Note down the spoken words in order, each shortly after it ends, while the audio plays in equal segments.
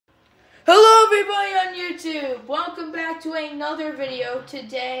everybody on YouTube! Welcome back to another video.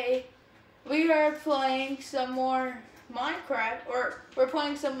 Today we are playing some more Minecraft, or we're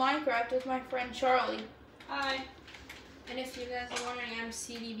playing some Minecraft with my friend Charlie. Hi. And if you guys are wondering, I'm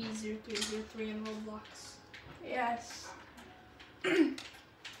CDB0303 in Roblox. Yes.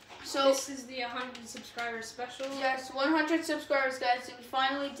 So this is the 100 subscribers special. Yes, 100 subscribers, guys. We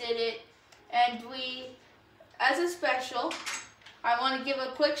finally did it, and we, as a special, I want to give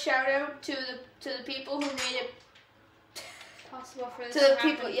a quick shout out to the people who made it possible for this to the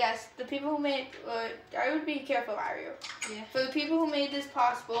happen. people. Yes, the people who made. I would be careful, Mario. Yeah. For the people who made this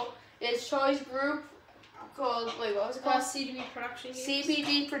possible, it's Charlie's group called. Wait, what was it called? CDB Productions.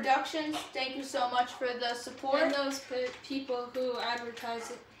 CBD Productions. Thank you so much for the support. And those people who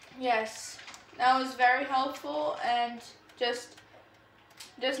advertise it. Yes, that was very helpful, and just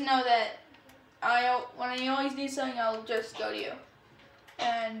know that when I always need something, I'll just go to you.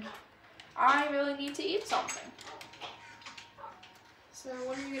 And I really need to eat something. So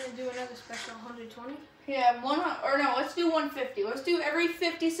when are you gonna do another special 120? Yeah, let's do 150. Let's do every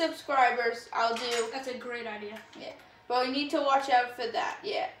 50 subscribers. I'll do. That's a great idea. Yeah, but we need to watch out for that.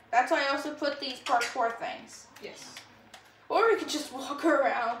 Yeah, that's why I also put these parkour things. Yes. Or we could just walk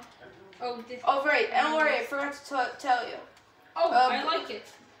around. Oh, right. Don't worry, I forgot to tell you. Oh, I like it.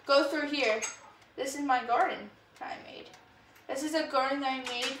 Go through here. This is my garden I made. This is a garden that I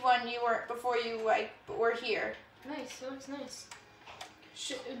made before you were here. Nice. That looks nice.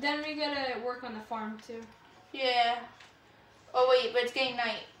 Then we gotta work on the farm too. Yeah. Oh wait, but it's getting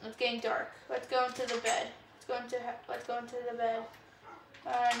night. It's getting dark. Let's go into the bed. Let's go into the bed.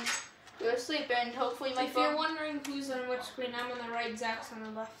 And go to sleep, and hopefully my phone. If you're wondering who's on which screen, I'm on the right, Zach's on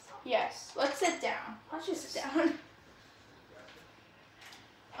the left. Yes. Let's sit down. Let's just sit down.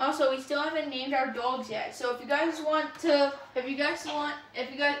 Also, we still haven't named our dogs yet. So if you guys want, oh my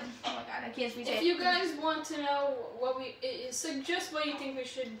god, I can't speak. If you guys want to know suggest what you think we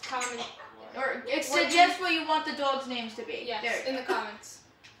should comment, or suggest what you want the dogs' names to be. Yes, in the comments.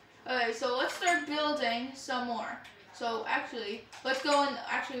 Okay, so let's start building some more. So actually, let's go and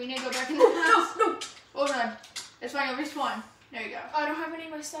we need to go back in the house. No. Hold on. It's fine. It'll respawn. There you go. Oh, I don't have any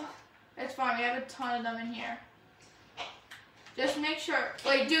of my stuff. It's fine. We have a ton of them in here. Just make sure.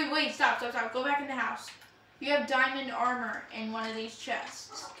 Wait, dude. Wait. Stop. Go back in the house. You have diamond armor in one of these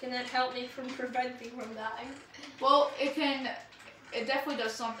chests. Can that help me from preventing from dying? Well, it can. It definitely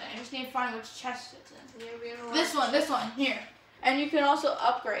does something. I just need to find which chest it's in. Yeah, This one. Here. And you can also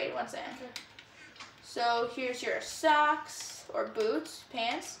upgrade once in. Okay. So here's your socks or boots,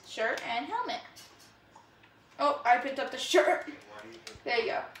 pants, shirt, and helmet. Oh, I picked up the shirt. There you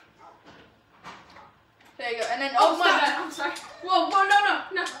go. There you go. And then oh my god, I'm sorry. Whoa,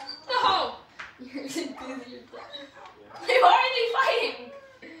 no. You're busy. Why are they fighting?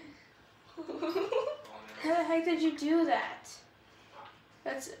 How the heck did you do that?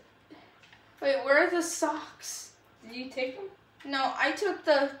 Wait, where are the socks? Did you take them? No, I took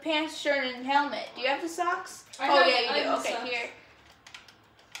the pants, shirt, and helmet. Do you have the socks? Yeah, you do. Okay, here.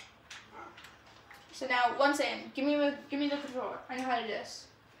 So now, once in, give me the controller. I know how to do this.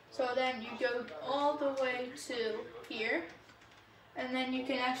 So then you go all the way to here, and then you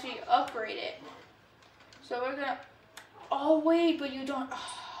can actually upgrade it. So we're gonna. Oh wait, but you don't.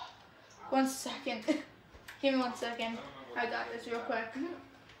 Oh, 1 second. Give me 1 second. I got this real quick.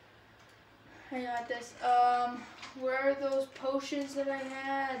 I got this. Where are those potions that I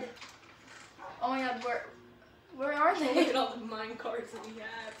had? Oh my god, where are they? Look at all the mine cards that we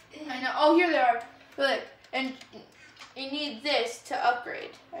have. I know. Oh, here they are. Look, and you need this to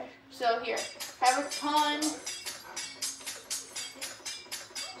upgrade. So here, have a ton.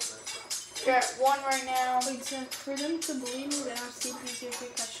 You're at 1 right now. Wait, so for them to believe me that I'm CDB03, if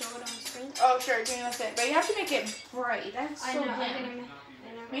I show it on the screen? Oh, sure, give me 1 second. But you have to make it bright. That's so I know. dim.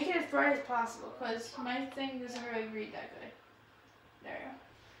 Make it as bright as possible, because my thing doesn't really read that good. There you go.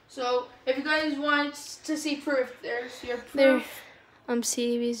 So, if you guys want to see proof, there's your proof. There. I'm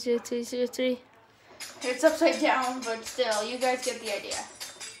CDB0303. It's upside down, but still, you guys get the idea.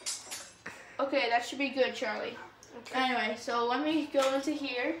 Okay, that should be good, Charlie. Okay. Anyway, so let me go into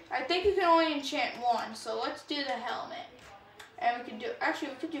here. I think you can only enchant 1, so let's do the helmet. And we could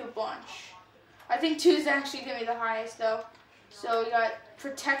do a bunch. I think 2 is actually going to be the highest, though. So we got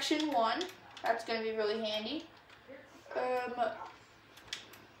protection 1. That's going to be really handy.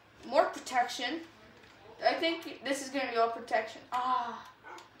 More protection. I think this is going to be all protection.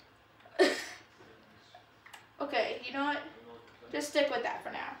 Okay, you know what? Just stick with that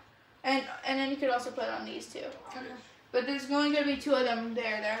for now. And then you could also put it on these 2. Okay. But there's only going to be 2 of them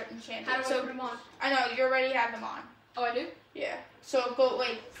there. They're enchanted. How do I put them on? I know, you already have them on. Oh, I do? Yeah. So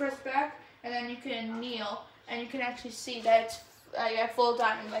press back, and then you can kneel, and you can actually see that it's like a full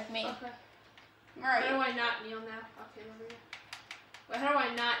diamond like me. Okay. Alright. How do I not kneel now? Okay, over here. Wait, how do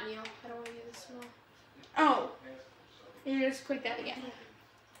I not kneel? How do I do this small? Oh. You just click that again.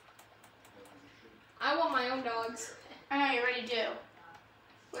 I want my own dogs. I know you already do.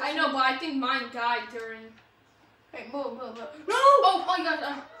 I know, but I think mine died during. Wait, move. No! Oh my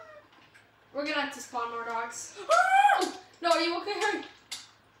god! We're gonna have to spawn more dogs. Oh, no, are you okay? Hurry!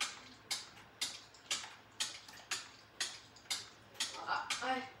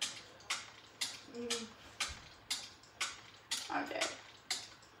 I'm dead.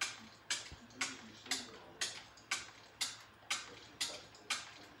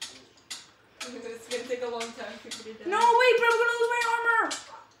 It's gonna take a long time to get it done. No, wait, but I'm gonna lose my armor!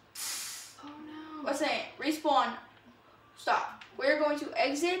 Oh no. What's that? Respawn. Stop. We're going to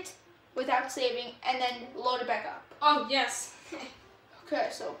exit without saving and then load it back up. Oh yes. Okay,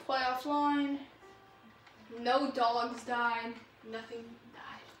 so play offline. No dogs died. Nothing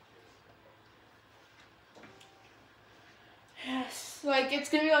died. Yes. Like, it's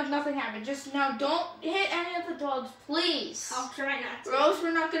gonna be like nothing happened. Just now, don't hit any of the dogs, please. I'll try not to. Or else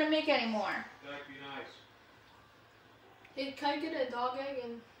we're not gonna make any more. That'd be nice. Hey, can I get a dog egg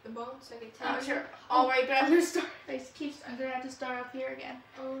and the bones? So I can tell. Oh, sure. Alright, but I'm gonna start. I'm gonna have to start up here again.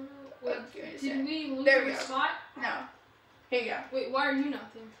 Oh no. Wait, Give me a did sec. we lose There we the go. spot? No. Here you go. Wait, why are you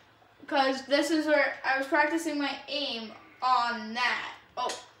not there? Because this is where I was practicing my aim on that. Oh.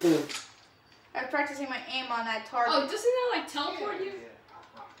 I was practicing my aim on that target. Oh, doesn't that like teleport you?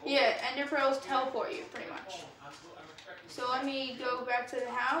 Yeah, Ender Pearls teleport you, pretty much. So let me go back to the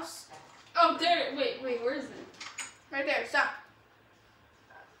house. Oh, there. Wait, where is it? Right there, stop.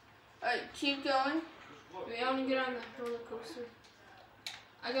 Keep going. Wait, I want to get on the roller coaster.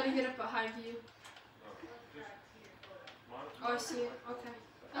 I gotta get up a high view. Oh, I see it. Okay.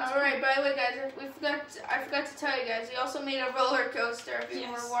 Alright, by the way, guys, I forgot to tell you guys, we also made a roller coaster, if you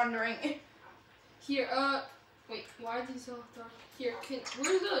Yes. were wondering. Here, wait, why are these all dark? Here,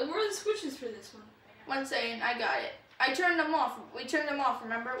 where are the switches for this one? 1 second, I got it. I turned them off. We turned them off,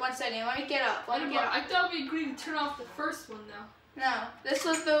 remember? 1 second, let me get up. I thought we agreed to turn off the first one though. No, this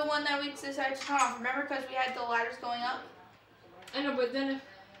was the one that we decided to turn off, remember? Because we had the ladders going up. I know, but then if...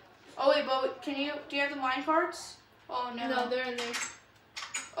 Oh wait, but do you have the mine carts? Oh no. No, they're in there.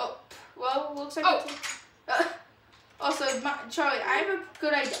 Oh, well, looks like Oh. Also, Charlie, I have a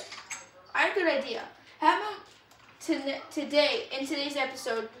good idea. How about today, in today's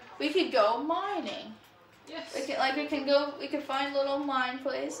episode, we could go mining. Yes. We can find a little mine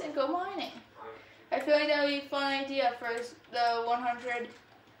place and go mining. I feel like that would be a fun idea for the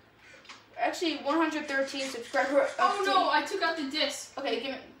 113 subscriber. Oh no, I took out the disc.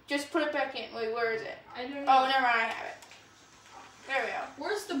 Okay, just put it back in. Wait, where is it? I don't know. Oh, never mind, I have it. There we go.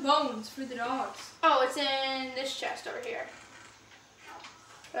 Where's the bones for the dogs? Oh, it's in this chest over here.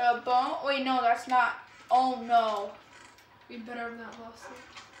 Bone? Wait, no, that's not. Oh no. We'd better have not lost it.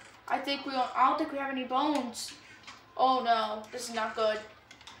 I don't think we have any bones. Oh no, this is not good.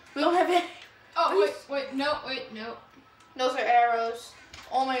 We don't have any. Oh, no. Those are arrows.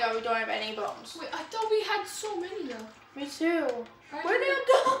 Oh my god, we don't have any bones. Wait, I thought we had so many though. Me too. Right? Where'd they all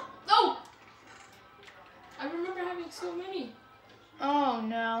go? No! I remember having so many. Oh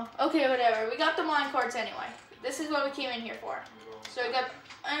no. Okay, whatever. We got the mine carts anyway. This is what we came in here for. So we got.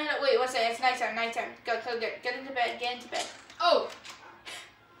 Wait, what's that? It's nighttime. Go, get into bed. Get into bed. Oh!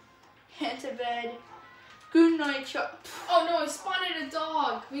 Get into bed. Good night, Chuck. Oh no, I spawned a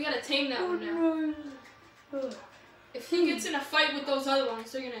dog. We gotta tame that one now. If he gets in a fight with those other ones,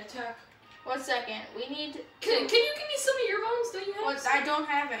 they're gonna attack. 1 second. We need. Can you give me some of your bones? Don't you have some? I don't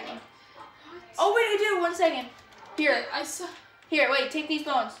have any. What? Oh wait, I do. 1 second. Here. Wait, I saw. Here, wait. Take these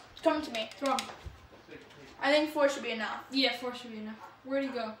bones. Come to me. Throw 'em. I think 4 should be enough. Yeah, 4 should be enough. Where'd he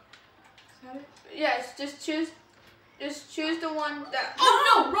go? Is that it? Yes. Just choose the one that. Oh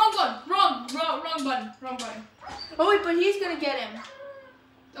no! Wrong one! Wrong button. Oh wait, but he's gonna get him.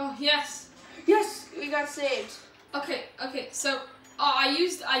 Oh yes. Yes, we got saved. Okay. So, I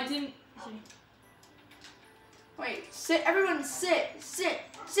didn't. Wait, sit. Everyone, sit.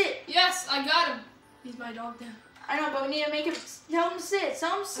 Yes, I got him. He's my dog now. I know, but we need to make him. Tell him to sit.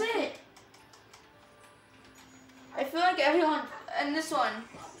 Tell him to sit. Okay. I feel like everyone and this one.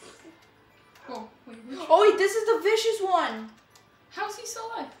 Oh wait. Oh wait, this is the vicious one. How's he still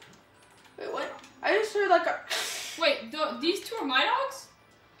alive? Wait, what? I just heard like a. Wait, these two are my dogs?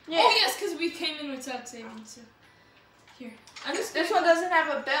 Yeah. Oh yes, because we came in without saving. So here, I'm just This one doesn't have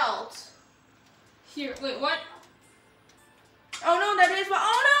a belt. here. Wait, what? Oh no, that is what.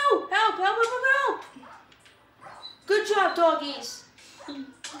 Oh no! Help! Good job, doggies.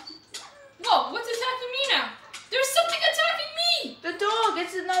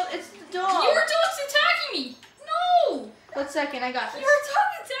 it's the dog. Your dog's attacking me. No. 1 second, I got this. Your dog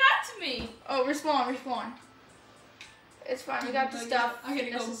attacked me. Oh, respawn. It's fine. We got the stuff. I'm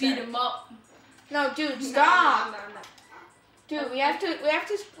gonna go necessary. beat him up. No, dude, stop. No. Dude, we have to.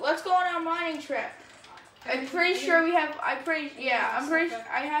 Let's go on our mining trip. I'm pretty sure we have. I'm pretty sure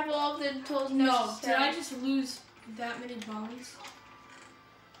I have all of the tools No, necessary. did I just lose that many bones?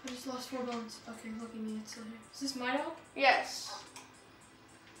 I just lost 4 bones. Okay, look at me, it's still here. Is this my dog? Yes.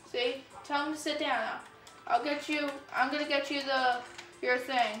 See? Tell him to sit down now. I'm gonna get you your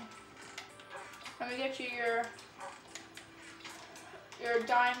thing. Let me get you your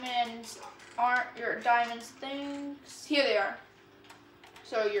diamonds things. Here they are.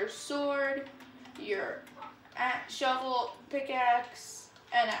 So your sword, your shovel, pickaxe,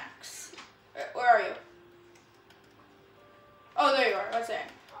 and axe. Where are you? Oh, there you are. What's that?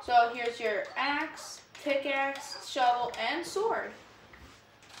 So here's your axe, pickaxe, shovel, and sword.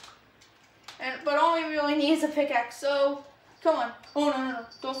 But all we really need is a pickaxe. So come on. Oh no!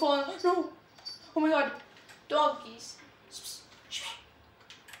 Don't fall in. No! Oh my God! Doggies.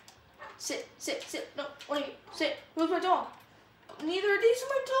 Sit. No, wait. Sit. Who's my dog? Neither of these are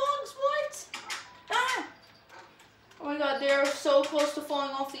my dogs. What? Ah! Oh my God! They're so close to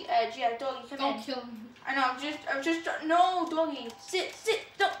falling off the edge. Yeah, doggy, come in. Don't kill him. I know. I'm just. No, doggy. Sit.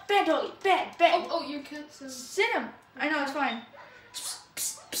 No, bad doggy. Bad. Oh, your cat's. Sit him. I know, it's fine.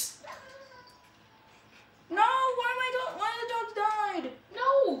 No, why the dog died?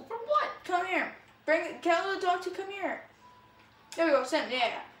 No, for what? Come here. Tell the dog to come here. There we go, sit.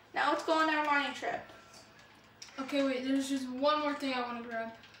 Yeah. Now let's go on our mining trip. Okay, wait. There's just one more thing I want to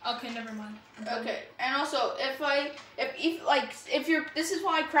grab. Okay, never mind. Okay, and also if you're, this is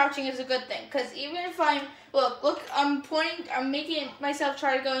why crouching is a good thing, because even if look, I'm making myself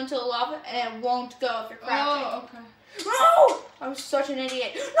try to go into the lava, and it won't go if you're crouching. Oh, okay. No! I'm such an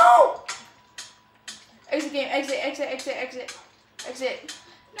idiot. No! Exit game. Exit.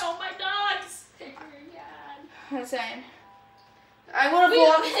 No, my dogs. I'm saying. I would have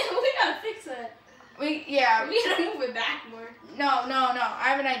blocked. We gotta fix it. We gotta move it back more. No. I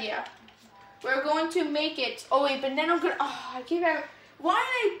have an idea. We're going to make it. Oh wait, but then I'm gonna. Oh, I keep having. Why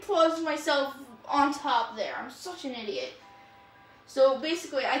did I pause myself on top there? I'm such an idiot. So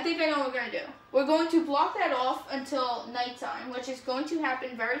basically, I think I know what we're gonna do. We're going to block that off until nighttime, which is going to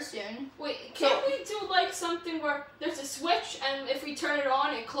happen very soon. Wait, can't we do like something where there's a switch and if we turn it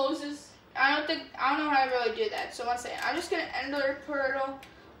on, it closes? I don't know how to really do that. So one second. I'm just gonna enter the portal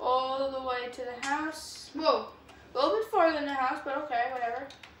all the way to the house. Whoa, a little bit farther than the house, but okay, whatever.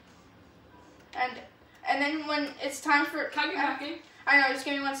 And then when it's time for. Can I be back in? I know. Just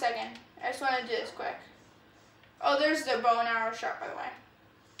give me 1 second. I just want to do this quick. Oh, there's the bow and arrow shop, by the way.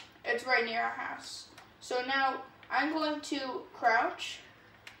 It's right near our house. So now I'm going to crouch,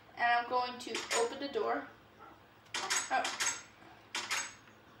 and I'm going to open the door. Oh.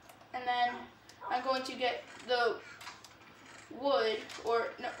 And then I'm going to get the wood, or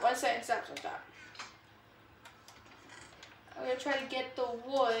no, 1 second, stop. I'm going to try to get the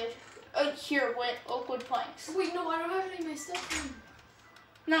wood. Here, oak wood planks. Wait, no, I don't have any of my stuff in.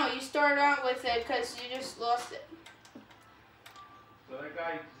 No, you started out with it because you just lost it. So that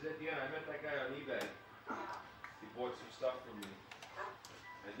guy, yeah, I met that guy on eBay. He bought some stuff from me.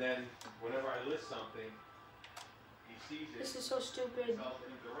 And then, whenever I list something, he sees it. This is so stupid. It's all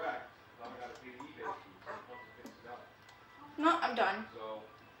incorrect. So I gotta pay the eBay fee. So he wants to fix it up. No, I'm done. So,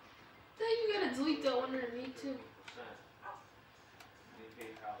 Then you gotta delete that one underneath too. 50%. They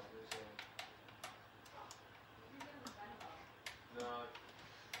paid $1,000. No,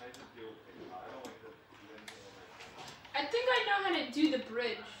 I just deal with PayPal. I don't like to do anything on my phone. I think I know how to do the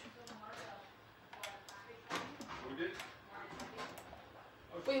bridge. Who did?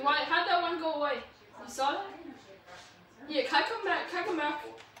 Oh, Wait, shit. why? How'd that one go away? You saw that? Yeah, can I come back?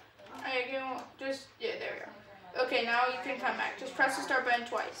 Okay, yeah, there we go. Okay, now you can come back. Just press the start button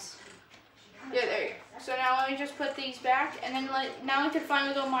twice. Yeah, there you go. So now let me just put these back, and then now we can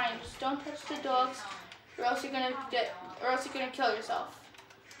finally go mining. Just don't touch the dogs, or else you're gonna kill yourself.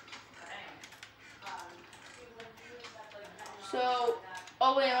 So,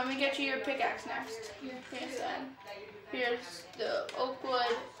 oh wait, let me get you your pickaxe next. Here's that. Here's the oak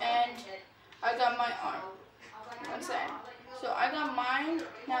wood, and I got my arm. 1 second. So I got mine.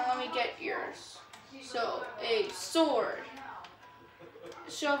 Now let me get yours. So a sword,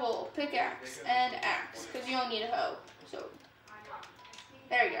 shovel, pickaxe, and axe, because you don't need a hoe. So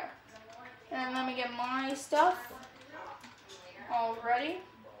there you go. And then let me get my stuff all ready.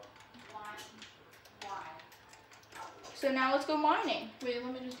 So now let's go mining. Wait,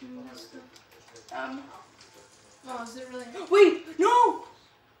 let me just move this stuff. Oh, is it really? Wait, no!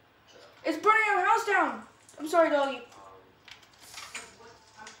 It's burning our house down. I'm sorry, doggy.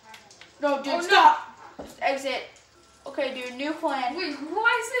 No, dude, Oh, no. stop. Just exit. Okay, dude, new plan. Wait, how's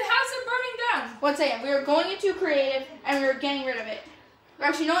it burning down? 1 second. We are going into creative and we are getting rid of it.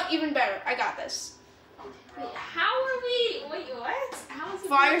 Actually, not even better. I got this. Wait, how are we? Wait, what? How is it?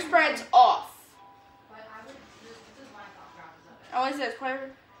 Fire burning? spreads off. Oh, what is this?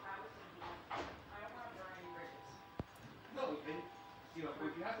 Fire. No, and, you know,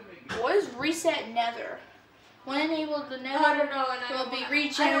 if you have to make What is reset nether? When enabled, the nether I don't know, and I will don't be wanna-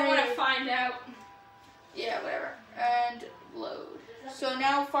 regenerated. I don't want to find out. Yeah, whatever. And load. So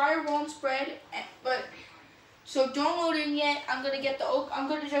now fire won't spread, but so don't load in yet. I'm gonna get the oak. I'm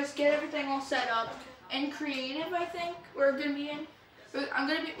gonna just get everything all set up. In creative, I think we're gonna be in. We're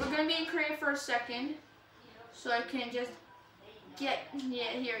gonna be in creative for a second, so I can just get.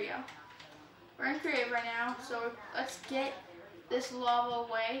 Yeah, here we go. We're in creative right now, so let's get this lava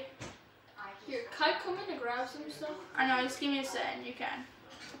away. Here, can I come in to grab some stuff? I know, just give me a second. You can.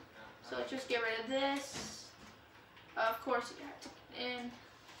 So let's just get rid of this. Of course, you have to get in.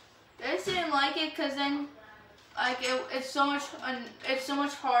 I just didn't like it because then, like, it's so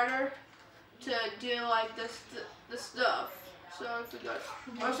much harder to do like the stuff. So if we go,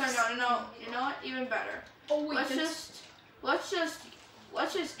 oh sorry, no, you know what? Even better. Oh wait, Let's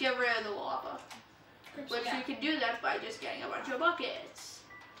just get rid of the lava. Which yeah. you can do that by just getting a bunch of buckets.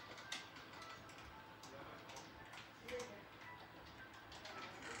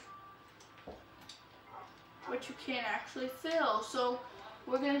 Which you can't actually fill. So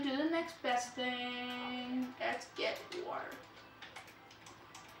we're gonna do the next best thing. Let's get water.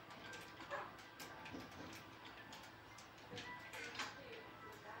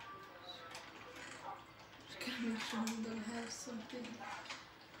 Just gotta make sure I'm gonna have something.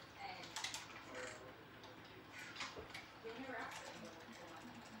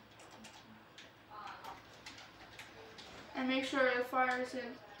 And make sure the fire isn't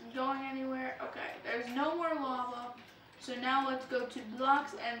going anywhere. Okay, there's no more lava. So now let's go to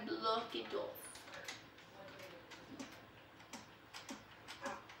blocks and block it off.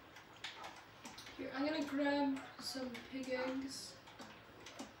 Here, I'm gonna grab some pig eggs.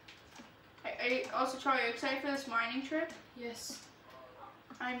 Also, Charlie, are you excited for this mining trip? Yes.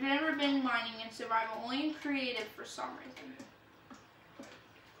 I've never been mining in survival, only in creative for some reason.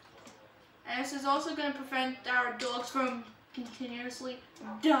 And this is also going to prevent our dogs from continuously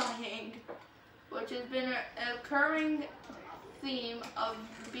dying, which has been an occurring theme of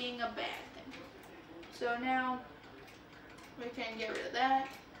being a bad thing. So now we can get rid of that.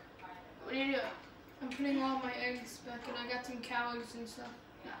 What are you doing? I'm putting all my eggs back and I got some cow eggs and stuff.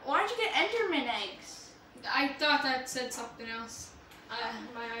 Why'd you get Enderman eggs? I thought that said something else.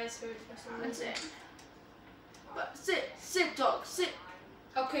 My eyes hurt for some That's reason. it. But sit, dog, sit.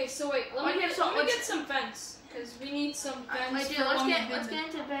 Okay, so wait, let me get some fence. Because we need some fence Wait, dude, for let's Lummy get Bimby.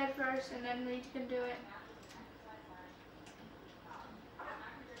 into bed first, and then we can do it.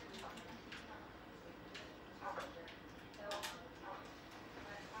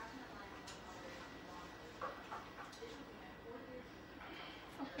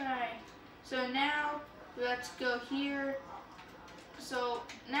 Okay, so now let's go here. So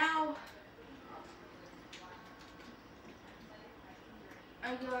now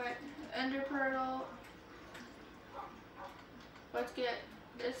I got Ender Pearl. Let's get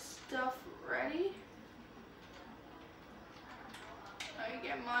this stuff ready. I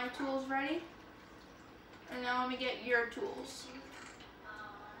get my tools ready. And now let me get your tools.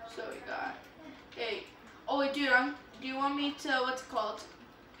 So we got, hey, oh wait, dude, do you want me to, what's it called?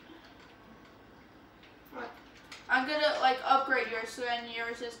 What? I'm gonna like upgrade yours so then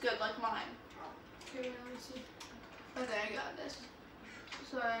yours is good like mine. Okay, let me see. Okay, I got this.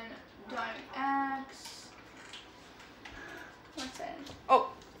 So then, diamond axe. What's that?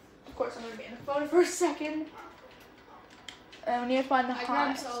 Oh, of course I'm gonna be in the photo for a second. And we need to find the I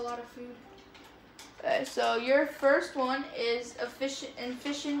hives. grabbed a lot of food. Okay, so your first one is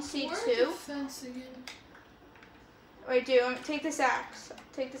efficiency Where's 2. the fence again? Wait, dude, take this axe.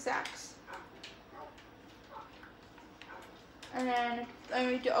 Take this axe. And then let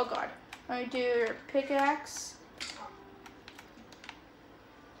me do. Oh god, let me do your pickaxe.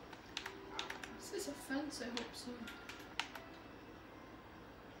 Is this a fence? I hope so.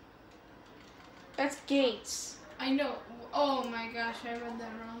 That's gates. I know. Oh my gosh, I read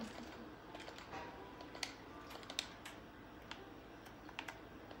that wrong.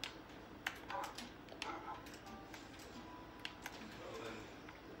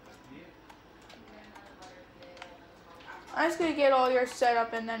 I'm just gonna get all yours set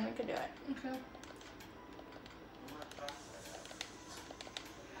up and then we can do it. Okay.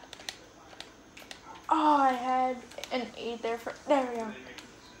 Oh, I had an 8 there for. There we go.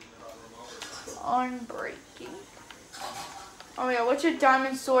 Unbreaking. Oh yeah, what's your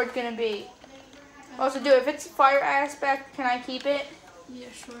diamond sword gonna be? Also, dude, if it's fire aspect, can I keep it? Yeah,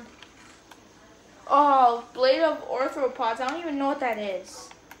 sure. Oh, blade of arthropods. I don't even know what that is.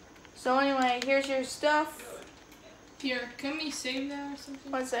 So anyway, here's your stuff. Here, can we save that or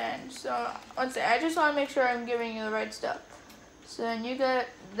something? One second. So, one second. I just want to make sure I'm giving you the right stuff. So then you got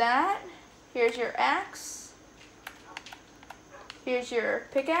that. Here's your axe. Here's your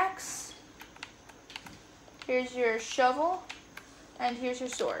pickaxe. Here's your shovel. And here's your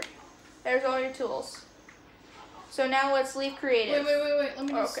sword. There's all your tools. So now let's leave creative. Wait. Let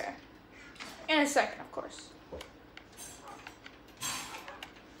me just... Okay. In a second, of course.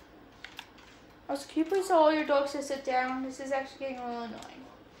 Also, can you please tell all your dogs to sit down? This is actually getting a little annoying.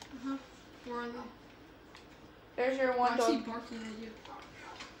 Uh-huh. Where are they? There's your one I dog. see barking at you.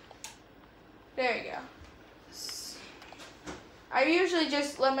 There you go. I usually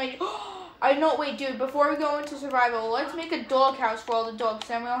just let my... I know, wait, dude, before we go into survival, let's make a dog house for all the dogs,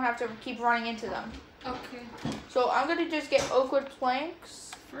 then we don't have to keep running into them. Okay. So I'm going to just get oak wood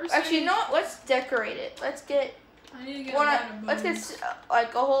planks. First, Actually, you know what? Let's decorate it. Let's get... I need to get a lot of let's bones. get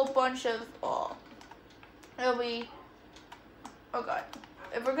like a whole bunch of... it'll be... Oh, God.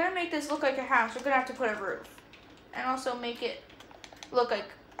 If we're going to make this look like a house, we're going to have to put a roof. And also make it look like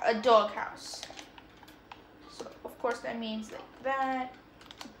a dog house. So, of course, that means like that.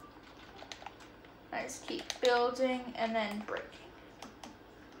 I just keep building and then breaking.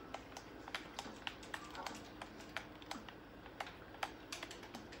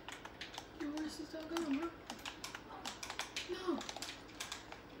 Where's this dog going, bro? No.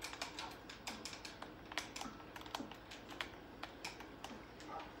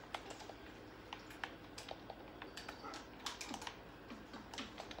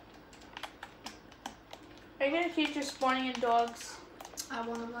 Are you going to keep just spawning in dogs? I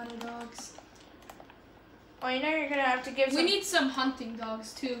want a lot of dogs. Well, you know you're going to have to give some... We need some hunting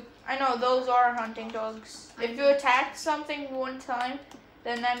dogs, too. I know, those are hunting dogs. If you attack something one time,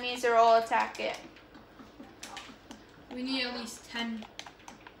 then that means they're all attack it. We need at least 10.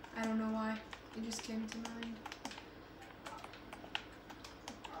 I don't know why. It just came to mind.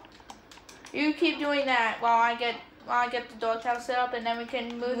 You keep doing that while I get the dog house set up, and then we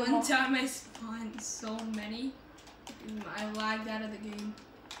can move them all. One time I spawned so many, and I lagged out of the game.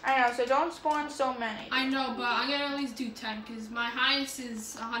 I know, so don't spawn so many. I know, but I'm gonna at least do 10 because my highest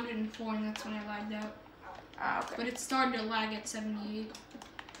is 104, and that's when I lagged out. Ah, okay. But it started to lag at 78.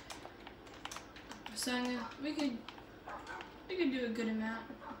 So we could do a good amount.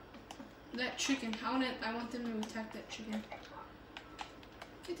 That chicken, I want them to attack that chicken.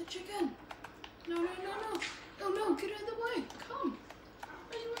 Get the chicken! No! Oh no! Get out of the way! Come!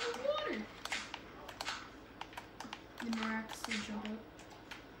 Why are you in the water? The Marax will jump out.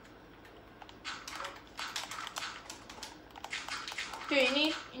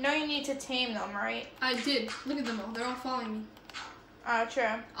 Dude, you need to tame them, right? I did. Look at them all. They're all following me. Oh,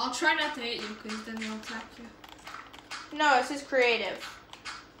 true. I'll try not to hit you, because then they'll attack you. No, this is creative.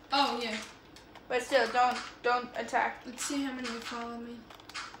 Oh, yeah. But still, don't attack. Let's see how many will follow me.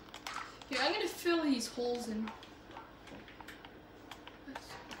 Here, I'm going to fill these holes in.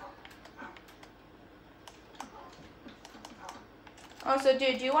 Also,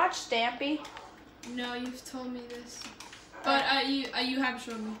 dude, do you watch Stampy? No, you've told me this. But you have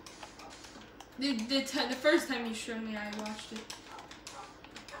shown me. The first time you showed me, I watched it.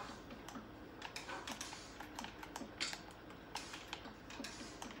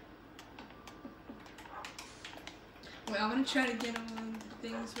 Wait, I'm gonna try to get on the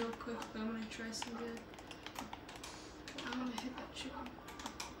things real quick, but I'm gonna try some good. I'm gonna hit that chicken.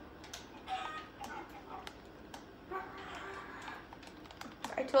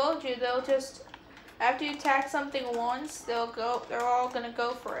 I told you, they'll just... After you attack something once, they're all gonna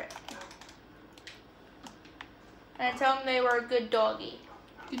go for it. And I tell them they were a good doggy.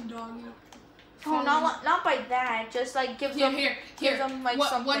 Good doggy. Oh, not by that. Just like give them like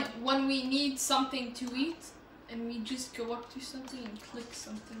something. When we need something to eat, and we just go up to something and click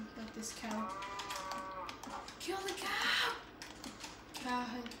something like this cow. Kill the cow.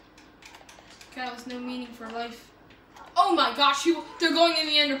 Cow has no meaning for life. Oh my gosh! They're going in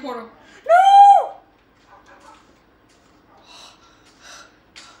the Ender portal. No!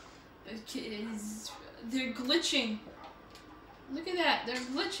 They're glitching. Look at that. They're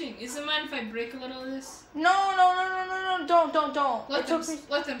glitching. Is it mind if I break a little of this? No. Don't. Let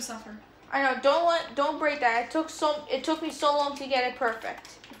them suffer. I know. Don't break that. It took me so long to get it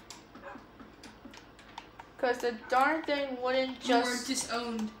perfect. Cause the darn thing wouldn't just. We're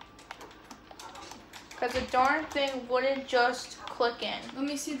disowned. Because the darn thing wouldn't just click in. Let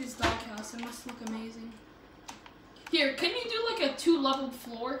me see this doghouse. It must look amazing. Here, can you do like a 2-leveled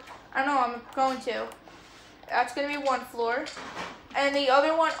floor? I know, I'm going to. That's going to be one floor. And the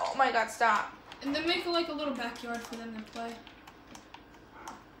other one, oh my god, stop. And then make like a little backyard for them to play.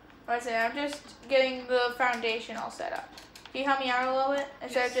 Listen, I'm just getting the foundation all set up. Can you help me out a little bit?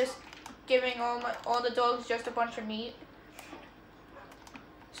 Instead of just giving all the dogs just a bunch of meat.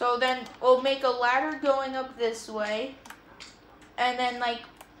 So then we'll make a ladder going up this way. And then like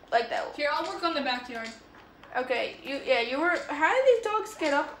that. Here, I'll work on the backyard. Okay, you were, how did these dogs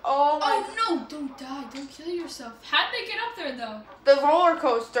get up? Oh my. Oh no, don't die, don't kill yourself. How'd they get up there though? The roller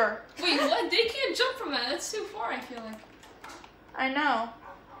coaster. Wait, what? They can't jump from that, that's too far I feel like. I know.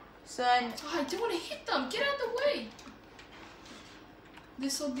 So then, Oh, I don't want to hit them, get out of the way.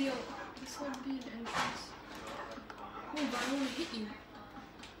 This'll be an entrance. Oh, but I don't want to hit you.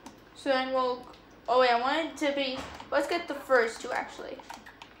 so then we'll, oh wait, I want it to be, let's get the first two actually,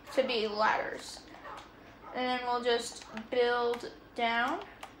 to be ladders. And then we'll just build down.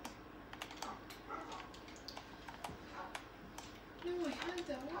 No, I had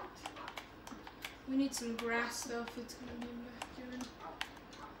that. What? We need some grass though if it's gonna be in the backyard.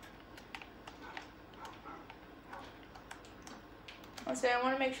 Let's say I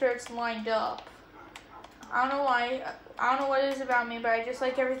want to make sure it's lined up. I don't know why. I don't know what it is about me, but I just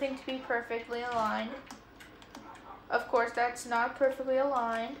like everything to be perfectly aligned. Of course, that's not perfectly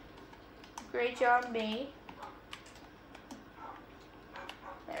aligned. Great job, me.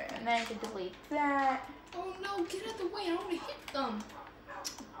 There, and then I can delete that. Oh no, get out of the way, I don't want to hit them.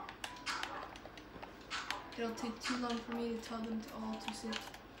 It'll take too long for me to tell them to all to sit.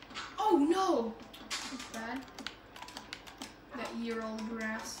 Oh no! That's bad. That year-old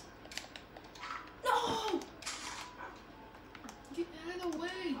grass. No! Get out of the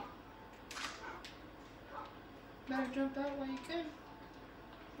way. Better jump out while you can.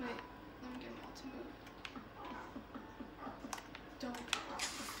 Wait, let me get them all to move. Don't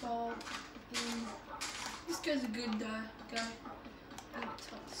fall in. This guy's a good guy.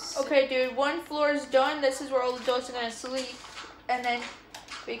 Okay, dude, one floor is done. This is where all the dogs are gonna sleep. And then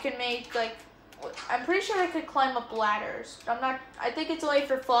we can make, like, I'm pretty sure I could climb up ladders. I think it's only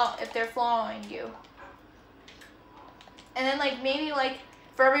for if they're following you. And then, like, maybe, like,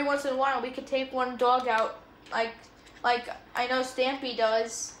 for every once in a while, we could take one dog out, like I know Stampy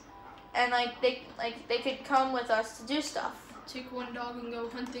does. And, like, they could come with us to do stuff. Take one dog and go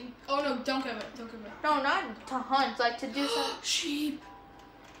hunting. Oh no, don't give it. No, not to hunt, like to do some sheep.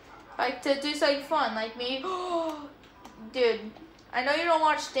 Like to do something fun, like me. Dude, I know you don't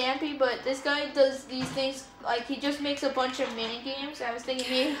watch Stampy, but this guy does these things, like he just makes a bunch of mini games. I was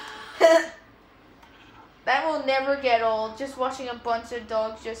thinking that will never get old, just watching a bunch of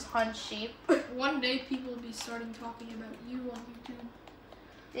dogs just hunt sheep. One day people will be starting talking about you on YouTube.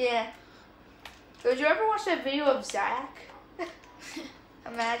 Yeah. Did you ever watch that video of Zach?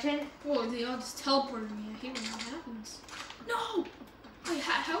 Imagine. Whoa, they all just teleported me. I hate when that happens. No! Wait,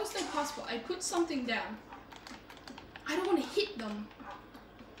 how is that possible? I put something down. I don't want to hit them.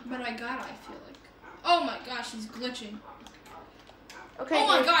 But I gotta, I feel like. Oh my gosh, he's glitching. Okay. Oh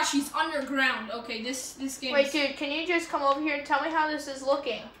my gosh, he's underground. Okay, this game Wait, dude, can you just come over here and tell me how this is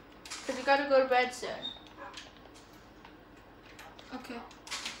looking? Because we gotta go to bed soon. Okay.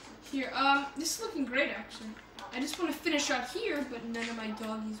 Here, this is looking great actually. I just want to finish out here, but none of my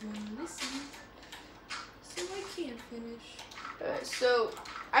doggies want to listen. So I can't finish. So,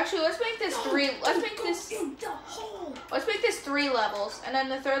 actually, let's make this let's make this in the hole. Let's make this 3 levels, and then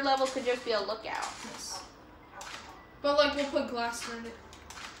the 3rd level could just be a lookout. Yes. But like, we'll put glass around it.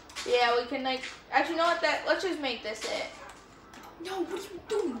 Yeah, we can like. Actually, you know what? Let's just make this it. No, what are you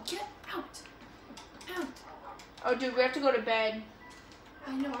doing? Get out! Out! Oh, dude, we have to go to bed.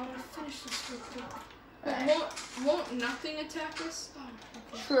 I know. I want to finish this real quick. Right. Won't nothing attack us? Oh,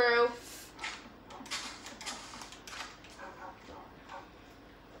 okay. True.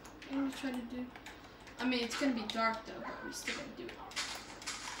 What are we trying to do? I mean, it's gonna be dark though, but we still gotta do it.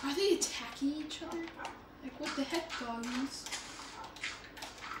 Are they attacking each other? Like, what the heck, doggies?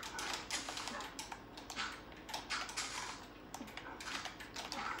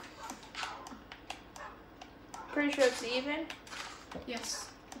 Pretty sure it's even. Yes.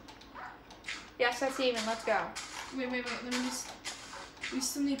 Yes, that's even. Let's go. Wait. Let me just. We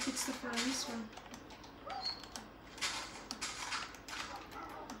still need to put stuff around this one.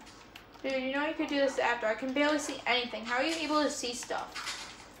 Dude, you know you could do this after. I can barely see anything. How are you able to see stuff?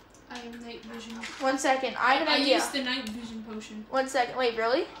 I have night vision. 1 second. I have an idea. I used the night vision potion. 1 second. Wait,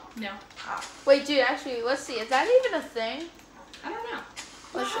 really? No. Oh. Wait, dude, actually, let's see. Is that even a thing? I don't know.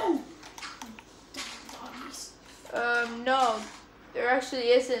 Let's No. No. There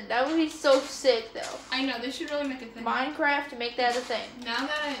actually isn't. That would be so sick, though. I know, they should really make a thing. Minecraft, make that a thing. Now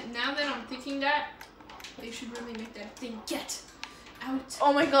that I'm thinking that, they should really make that thing. Get out.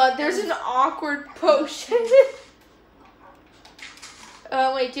 Oh my god, there's an awkward potion.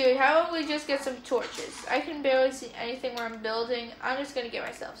 Wait, dude, how about we just get some torches? I can barely see anything where I'm building. I'm just gonna get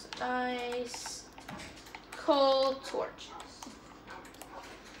myself some nice coal torches.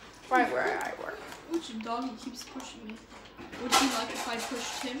 Right where I work. Which doggy keeps pushing me? Would he like if I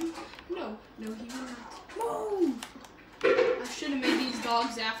pushed him? No, he would not. Move! I should have made these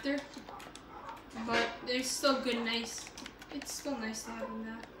dogs after, but they're still good and nice. It's still nice to have them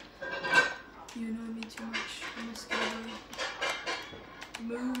that. You annoy me too much. I must get away.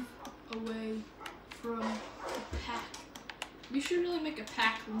 Move away from the pack. We should really make a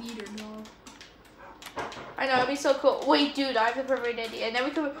pack leader, dog. I know, it'd be so cool. Wait, dude, I have the perfect idea. And then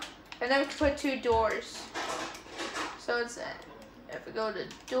we could put 2 doors. So it's if we go to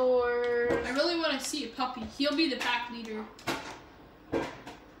doors, I really want to see a puppy. He'll be the pack leader.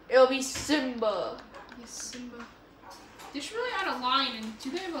 it'll be Simba. Yes, Simba. They should really add a lion. And do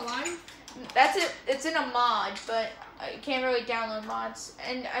they have a lion? That's it. It's in a mod, but I can't really download mods.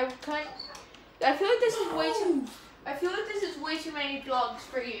 And I feel like this is way too. I feel like this is way too many dogs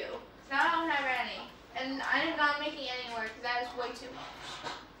for you. Now I don't have any, and I am not making any more because that is way too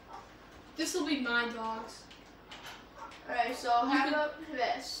much. This will be my dogs. Alright, so how about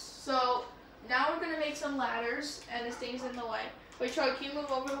this? So now we're gonna make some ladders, and this thing's in the way. Wait, Charlie, can you move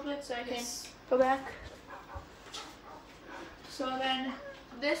over a little bit so I can go back? So then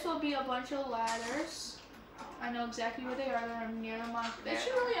this will be a bunch of ladders. I know exactly where they are. They're near the mark there. They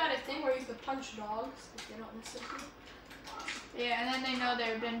should really add a thing where you could punch dogs if they don't listen to you. Yeah, and then they know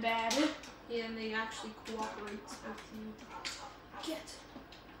they've been bad. Yeah, and they actually cooperate with you. Get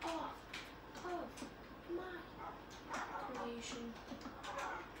off of my creation.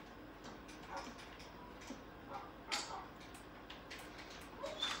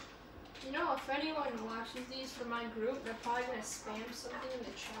 You know, if anyone watches these from my group, they're probably gonna spam something in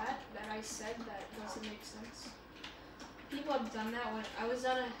the chat that I said that doesn't make sense. People have done that when I was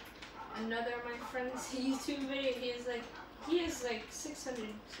on another of my friend's YouTube video. He has like 600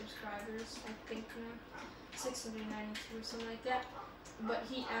 subscribers, I think now, 692 or something like that. But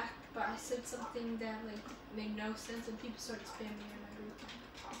I said something that like made no sense, and people started spamming in my group.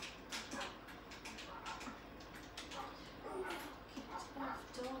 Get off,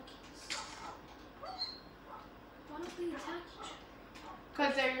 doggies. Why don't they attack each other?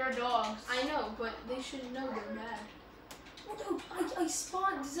 Because they're your dogs. I know, but they should know they're bad. Oh, dude, I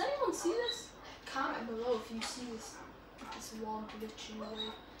spawned. Does anyone see this? Comment below if you see this wall glitching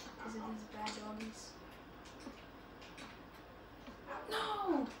away because of these bad doggies.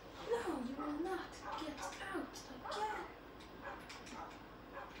 No! No, you will not get out again.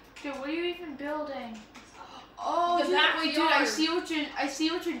 Dude, what are you even building? Oh, The dude, wait, dude, backyard. I see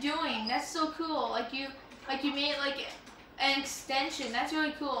what you're doing. That's so cool. Like you made like an extension. That's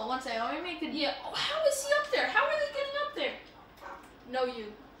really cool. One second, let me make it. Yeah. Oh, how is he up there? How are they getting up there? No,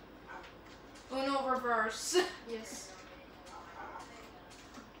 you. Uno reverse. Yes.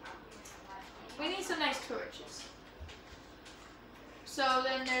 We need some nice torches. So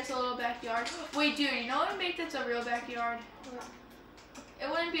then there's a little backyard. Wait, dude, you know what would make this a real backyard? It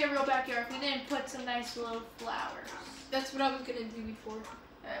wouldn't be a real backyard if we didn't put some nice little flowers. That's what I was gonna do before.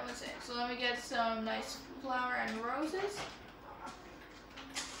 Alright, one second. So let me get some nice flower and roses.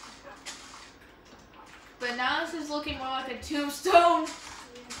 But now this is looking more like a tombstone.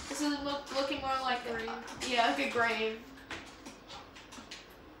 This is looking more like a grave. Yeah, like a grave.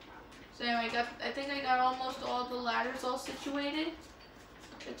 So anyway, I think I got almost all the ladders all situated,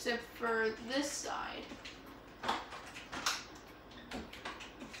 except for this side.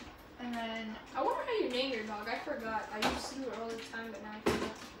 And then I wonder how you name your dog. I forgot. I used to do it all the time, but now I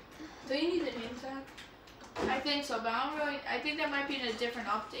forgot. Do you need a name tag? I think so, but I think that might be in a different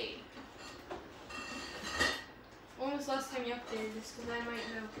update. When was the last time you updated this? Because I might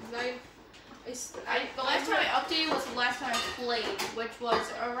know. Because The last time I updated was the last time I played, which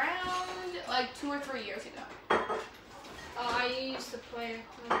was around like 2 or 3 years ago. I used to play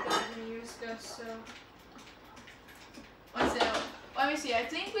like that many years ago, so. What's that? Let me see. I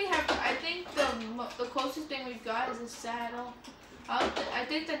think the closest thing we've got is a saddle. I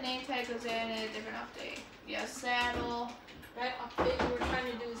think the name tag was in a different update. Yeah, saddle. That update we were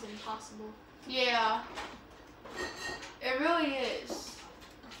trying to do is impossible. Yeah. It really is.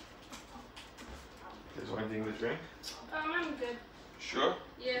 Is there anything to drink? I'm good. Sure.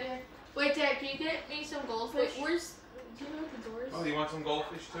 Yeah. Wait, Dad, can you get me some goldfish? Wait, do you know what the door is? Oh, you want some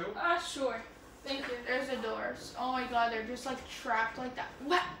goldfish too? Sure. Thank you. There's the doors. Oh my god, they're just like trapped like that.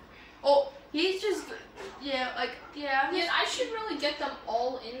 What? Oh, he's just, yeah, like, yeah. Yeah, I should really get them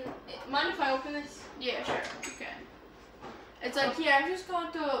all in. Mind if I open this? Yeah, sure, you can. It's like, yeah, I'm just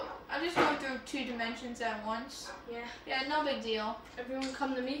going through 2 dimensions at once. Yeah. Yeah, no big deal. Everyone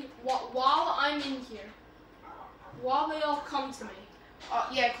come to me while I'm in here. While they all come to me.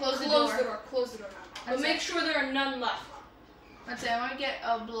 Yeah, close the door. Close the door. Close the door. But That's make it. sure there are none left. Let's see, I want to get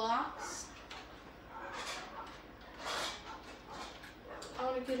blocks. I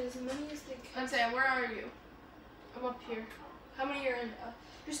want to get as many as they can. Let's see, where are you? I'm up here. How many are in?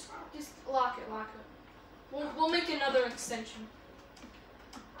 Just lock it. We'll make another extension.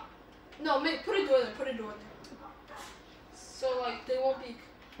 No, put a door there. Put a door there. So like they won't be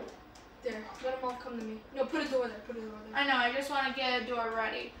there. Let them all come to me. No, put a door there. Put a door there. I know, I just want to get a door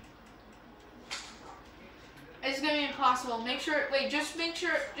ready. It's gonna be impossible. Just make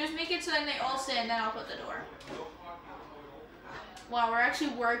it so then they all sit and then I'll put the door. Wow, we're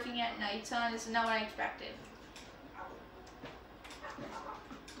actually working at nighttime. This is not what I expected.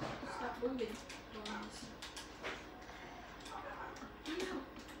 Stop moving.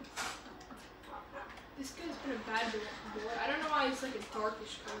 This guy's been a bad boy. I don't know why he's like a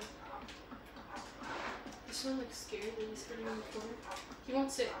darkish color. He's so like scared that he's sitting in the corner. He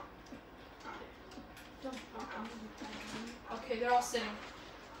won't sit. Don't. Okay, they're all sitting.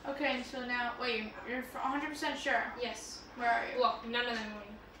 Okay, so now, wait, you're 100% sure? Yes. Where are you? Look, none of them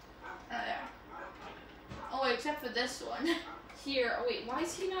winning. Oh, there. Oh, wait, except for this one. Here. Oh, wait, why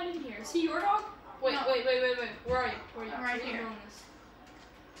is he not in here? Is he your dog? Wait, No. wait. Where are you? Where are you? I'm right Where are you here. doing this?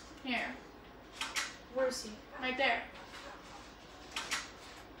 Here. Where is he? Right there.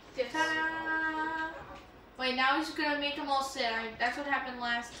 Yes. Ta-da! Wait, now he's gonna make them all sit. That's what happened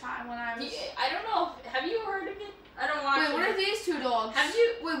last time when I was... I don't know. Have you heard of it? I don't watch Wait, what are these 2 dogs? Have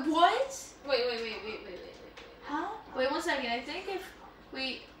you? Wait, what? Wait. Huh? Wait 1 second. I think if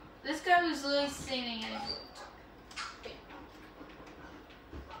we... This guy was literally singing and it moved.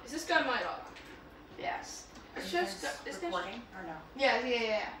 Is this guy my dog? Yes. It's Is just... this It's recording or no?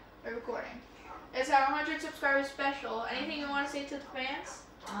 Yeah. We're recording. It's our 100 subscribers special. Anything you want to say to the fans?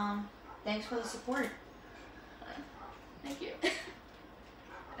 Thanks for the support. Thank you.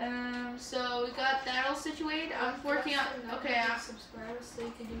 So we got that all situated. I'm working on. Okay. Subscribe so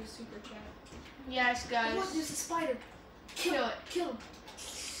you can do a super chat. Yes, guys. Look, there's a spider. Kill it. Kill him.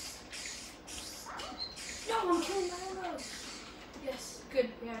 No, I'm killing my own dog. Yes. Good.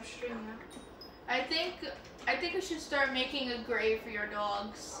 We have string now. I think we should start making a grave for your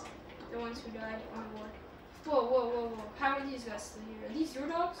dogs. The ones who died on the war. Whoa. How are these guys still here? Are these your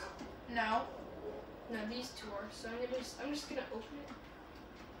dogs? No. No, these 2 are. So I'm just gonna open it.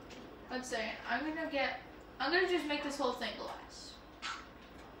 Let's see. I'm gonna just make this whole thing glass.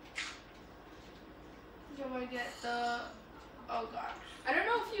 So I get the. Oh gosh. I don't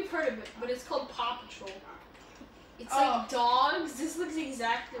know if you've heard of it, but it's called Paw Patrol. It's Oh. like dogs. This looks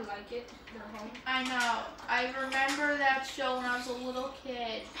exactly like it. Their home. I know. I remember that show when I was a little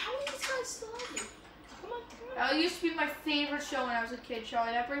kid. How are these guys still on you? Come on. That used to be my favorite show when I was a kid,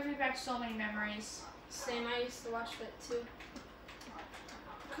 Charlie. That brings me back so many memories. Same, I used to watch that too.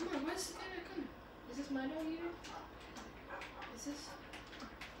 Come on, where's the guy not coming? Is this my dog here? Is this?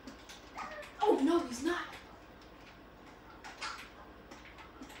 Oh no, he's not.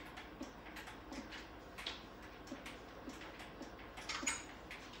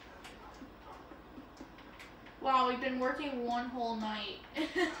 Wow, we've been working 1 whole night. I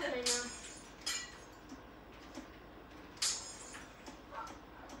know.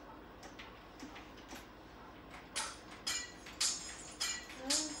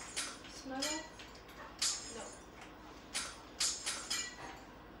 Smell it?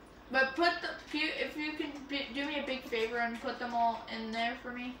 No. But if you can do me a big favor and put them all in there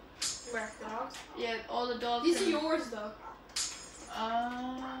for me. Where? The dogs? Yeah, all the dogs. These are yours though.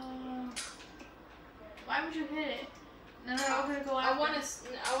 Why would you hit it? No, I'm gonna go I after. want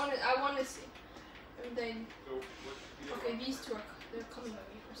to see. And then, okay, these 2 are, they're coming at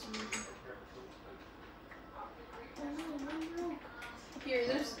me for some reason. Oh no, one broke. Here,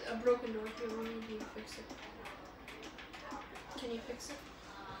 there's a broken door here. We need you to fix it. Can you fix it?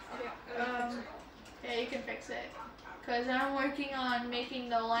 Okay, I'm gonna fix it. Yeah, you can fix it. Cause I'm working on making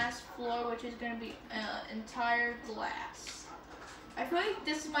the last floor, which is gonna be entire glass. I feel like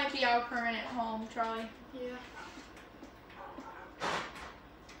this might be our permanent home, Charlie. Yeah.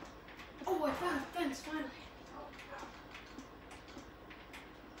 Oh, I found a fence finally.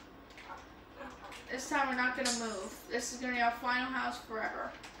 This time we're not gonna move. This is gonna be our final house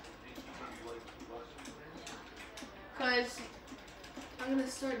forever. Cause I'm gonna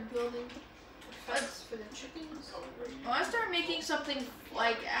start building a fence for the chickens. I want to start making something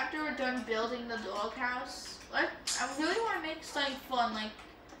like after we're done building the doghouse. I really want to make something fun,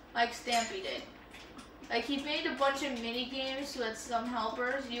 like Stampy did. Like he made a bunch of mini games with some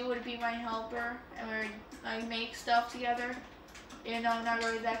helpers. You would be my helper, and we would like make stuff together. You know, I'm not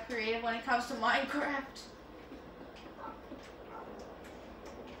really that creative when it comes to Minecraft.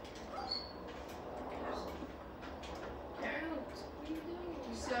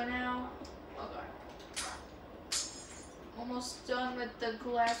 So now, oh god, almost done with the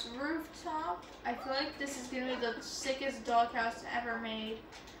glass rooftop. I feel like this is gonna be the sickest doghouse ever made.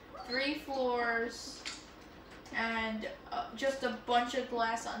 3 floors and just a bunch of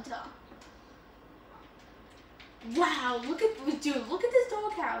glass on top. Wow, look at this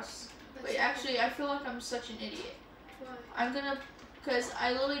doghouse. Wait, actually, I feel like I'm such an idiot. Why? Because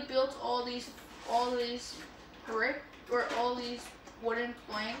I literally built all these brick or all these wooden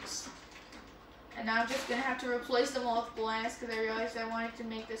planks, and now I'm just gonna have to replace them all with glass because I realized I wanted to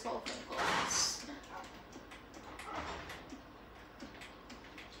make this whole thing glass.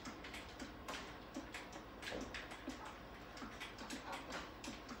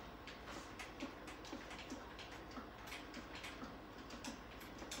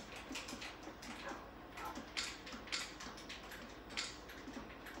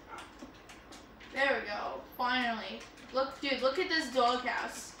 There we go. Finally. Look, dude, look at this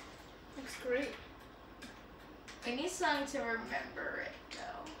doghouse. Looks great. I need something to remember it,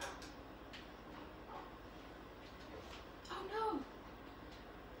 though. Oh no!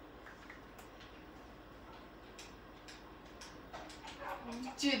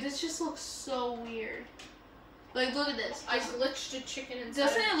 Dude, this just looks so weird. Like, look at this. I glitched a chicken inside.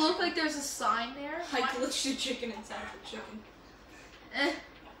 Doesn't it look like there's a sign there? I glitched a chicken inside the chicken. Eh.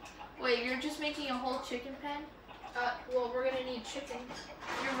 Wait, you're just making a whole chicken pen? Well, we're gonna need chicken.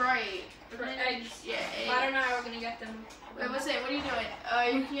 You're right. For eggs. Yeah, eggs. I don't know how we're gonna get them. Wait, what's it? What are you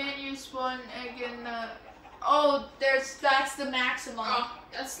doing? You can't use spawn egg in the... Oh, that's the maximum. Oh,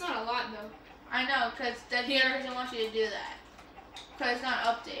 that's not a lot though. I know, because that game doesn't want you to do that. Because it's not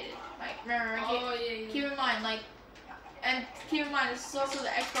updated. Like, remember, Oh yeah. keep in mind, like, and keep in mind, this is also the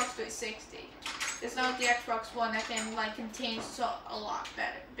Xbox 360. It's not the Xbox One that can, like, contain a lot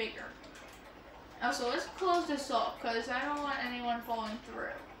bigger. Also, let's close this off, because I don't want anyone falling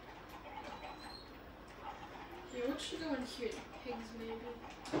through. Yeah, what should go in here? The pigs, maybe.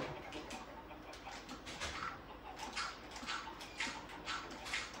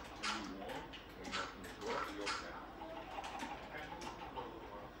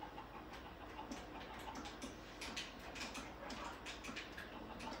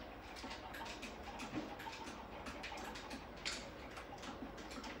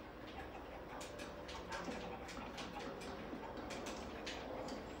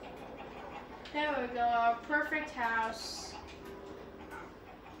 There we go, our perfect house.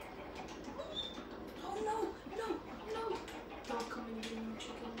 Oh no, no, no! Don't come and get me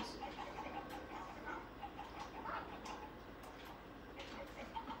chickens.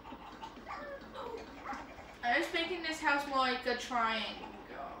 I'm just making this house more like a triangle.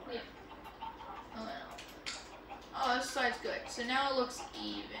 Yeah. A little. Oh, this side's good. So now it looks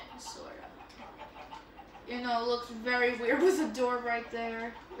even, sort of. You know, it looks very weird with a door right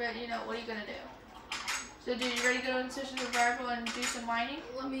there. But, you know, what are you gonna do? So, dude, you ready to go into survival and do some mining?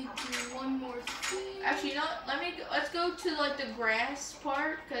 Let me do one more thing. Actually, you know what? Let's go to, like, the grass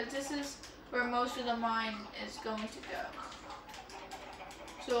part, because this is where most of the mine is going to go.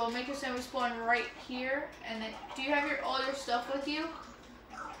 So, we'll make a sandwich spawn right here, and then, do you have all your stuff with you?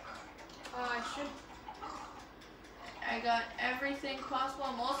 I should. I got everything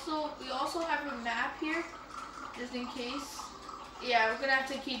possible. We also have a map here, just in case. Yeah, we're gonna have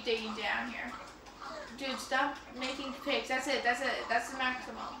to keep digging down here. Dude, stop making pigs. That's it. That's the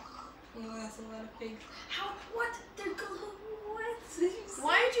maximum. Oh, that's a lot of pigs. How? What? They're what?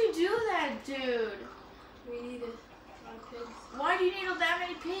 Why did you do that, dude? We need a lot of pigs. Why do you need that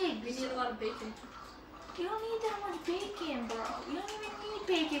many pigs? We need a lot of bacon. You don't need that much bacon, bro. You don't even need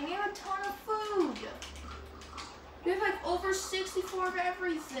bacon. We have a ton of food. We have like over 64 of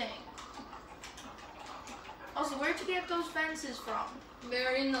everything. Also, where'd you get those fences from?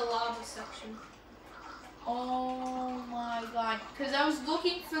 They're in the lava section. Oh my god. Because I was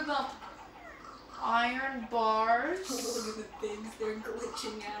looking for the iron bars. Look at the pigs, they're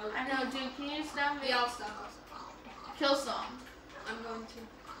glitching out. I know, dude. Can you stop me? Yeah, I'll stop. Kill some. I'm going to.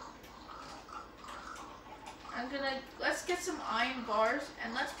 Let's get some iron bars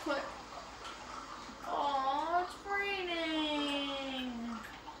and let's put... Oh, it's raining.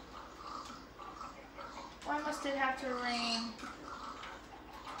 Why must it have to rain?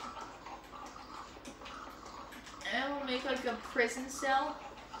 And we'll make like a prison cell.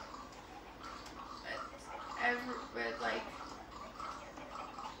 With like.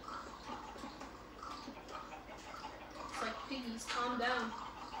 It's like piggies, calm down.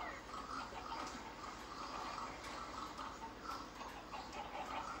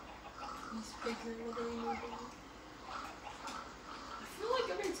 These pigs are literally moving. I feel like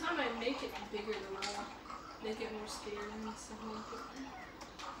every time I make it bigger, the more they get more scared and stuff like that.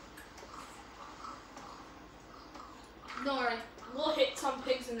 Don't worry, we'll hit some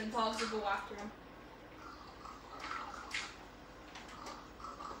pigs and the dogs will go after them.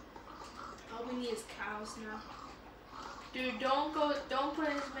 All we need is cows now. Dude, don't put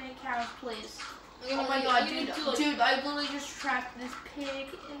in as many cows, please. Oh my god, dude, I literally just trapped this pig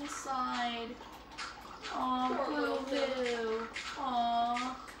inside. Aw, boo boo.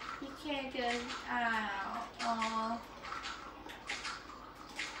 Aw, you can't get out. Aw.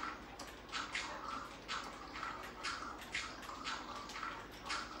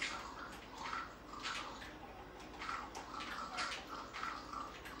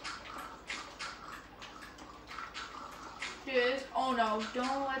 Dude, oh no,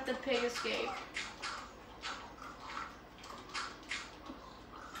 don't let the pig escape.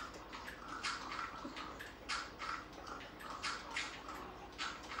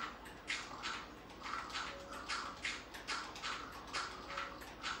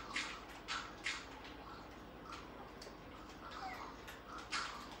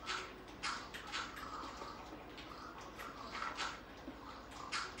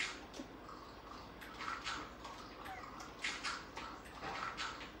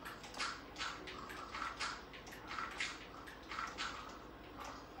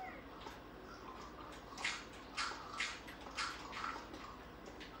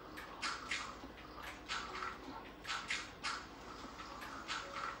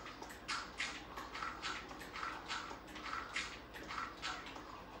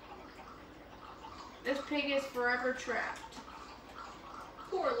 This pig is forever trapped.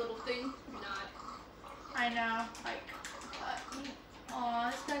 Poor little thing. Not. I know, like, aw,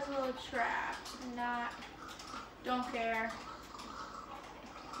 this guy's a little trapped. Not, don't care.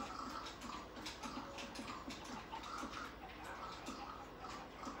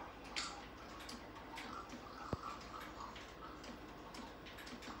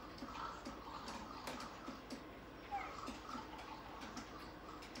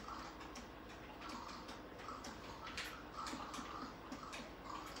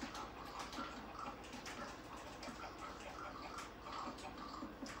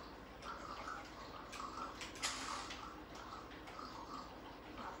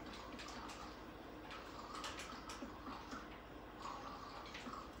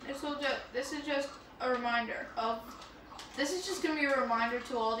 This is just a reminder of. This is just gonna be a reminder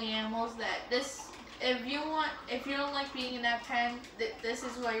to all the animals that this. If you don't like being in that pen, this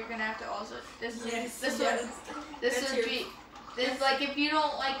is what you're gonna have to also. This would be. This like if you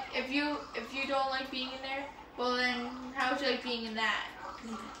don't like being in there, well then how would you like being in that?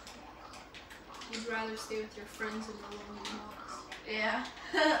 You'd rather stay with your friends in the lonely box. Yeah.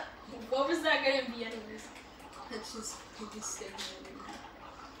 What was that gonna be anyways? It's just stay there.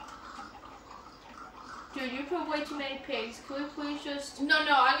 Dude, you put way too many pigs. Could we please just... No,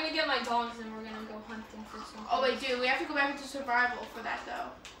 I'm gonna get my dogs and we're gonna go hunting for something. Oh wait, dude, we have to go back into survival for that though.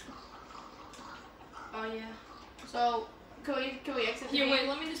 Oh yeah. So, can we exit the Here, game? wait,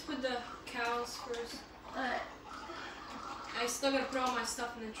 let me just put the cows first. I still gotta put all my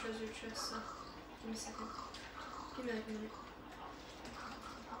stuff in the treasure chest, so give me a second. Give me like a minute.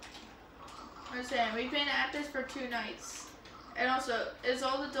 I'm saying, we've been at this for 2 nights. And also,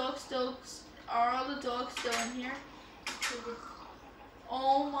 are all the dogs still in here?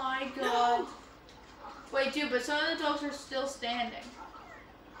 Oh my god. No. Wait, dude, but some of the dogs are still standing.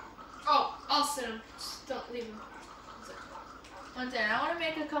 Oh, I'll sit them. Just don't leave them. One second, I want to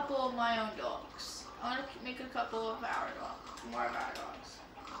make a couple of my own dogs. I want to make a couple of our dogs. More of our dogs.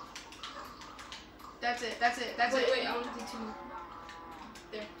 That's it. Wait, I want to do 2 more.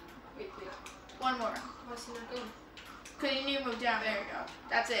 There. Wait. 1 more. Why is he not going? Because you need to move down. There you go.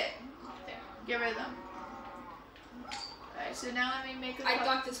 That's it. There. Get rid of them. Alright, so now let me make a I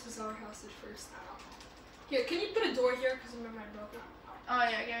thought this was our house at first. Here, can you put a door here? Because remember I broke it. Oh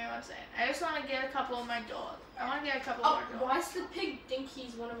yeah, give me 1 second. I just want to get a couple of my dogs. I want to get a couple more dogs. Why does the pig think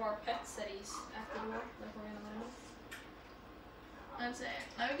he's one of our pets that he's at the door? Like we're gonna let him? 1 second.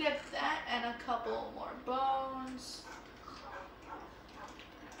 Let me get that and a couple more bones.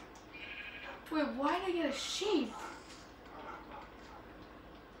 Wait, why did I get a sheep?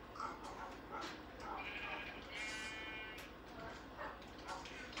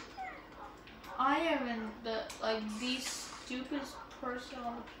 I am in the, like the stupidest person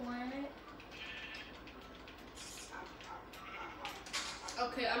on the planet.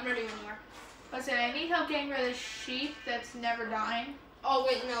 Okay, I'm ready when you are. Listen, I need help getting rid of this sheep that's never dying. Oh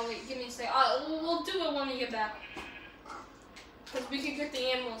wait, no, wait, give me a second. We'll do it when we get back. Cause we can get the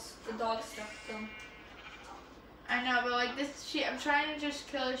animals, the dog stuff done. I know, but like this sheep, I'm trying to just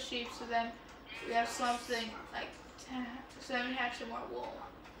kill the sheep so then we have something like, so then we have some more wool.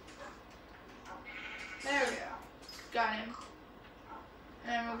 There we go. Got him.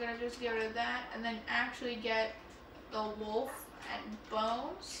 And we're gonna just get rid of that and then actually get the wolf and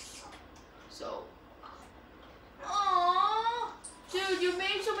bones. So, aww, dude, you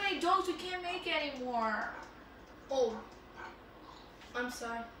made so many dogs we can't make anymore. Oh, I'm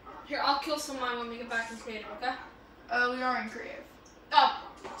sorry. Here, I'll kill some of mine when we get back in creative, okay? We are in creative. Oh,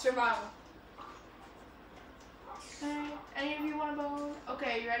 survival. Hey, any of you want a bone?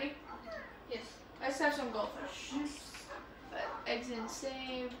 Okay, you ready? Yes. Let's have some goldfish. But eggs and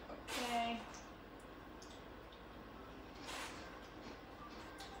save. Okay.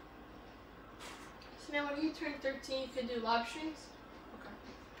 So now when you turn 13, you can do live streams? Okay.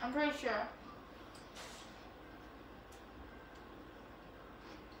 I'm pretty sure.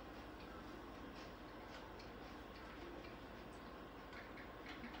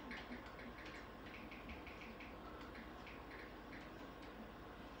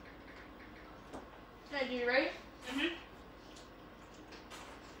 Hey, do you ready? Mm-hmm.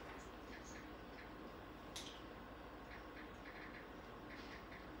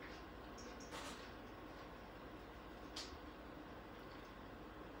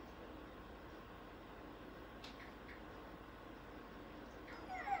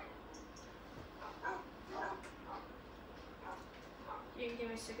 You can give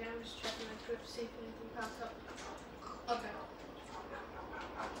me a second, I'm just checking my Twitch to see if anything pops up. Okay.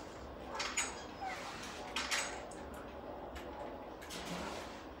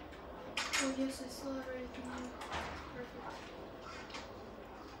 Oh yes, I still have everything. Perfect.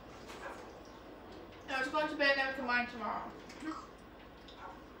 No, it's going to bed and then we combine tomorrow.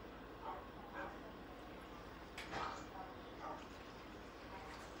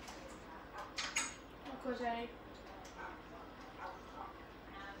 Of course, Eddie.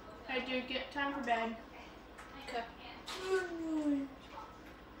 Hey, dude, get time for bed. Okay.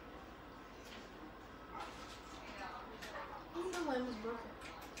 Oh no, mine was broken.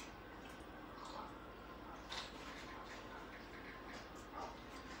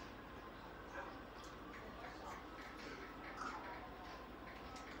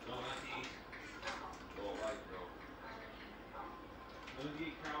 No, not to eat. Oh, like, bro. Let me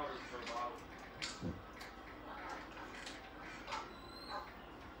eat calories for about.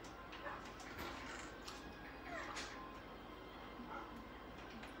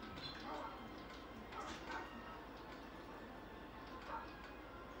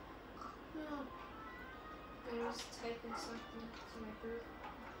 No. I was typing something to my group.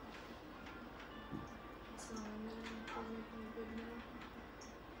 It's not in there. It's making a good note.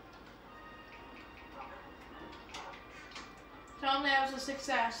 Tell them that was a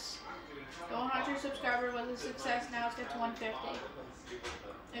success. The 100 subscriber was a success. Now let's get to 150.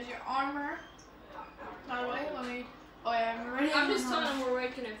 There's your armor. By the way, let me. Oh yeah, I'm ready. I'm just telling them we're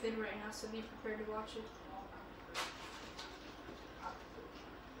making a vid right now, so be prepared to watch it.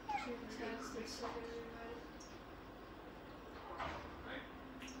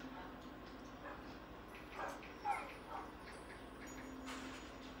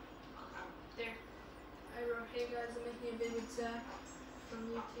 There. I wrote, hey guys, I'm making a vid with Zach from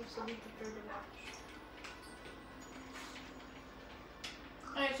YouTube, so be prepared to watch.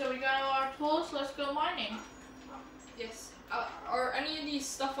 Alright, so we got all our tools. Let's go mining. Yes. Are any of these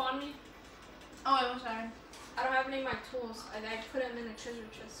stuff on me? Oh wait, one second. I don't have any of my tools. I put them in a treasure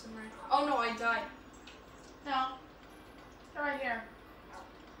chest somewhere. Oh no, I died. No. They're right here.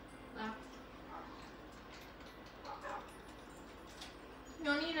 No.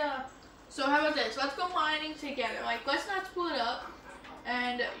 You'll need a. So how about this? Let's go mining together. Like, let's not split up.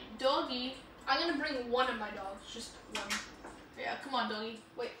 And Doggy. I'm gonna bring one of my dogs. Just one. Yeah, come on, Doggy.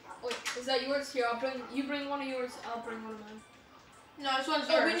 Wait. Is that yours? Here, you bring one of yours, I'll bring one of mine. No, this one's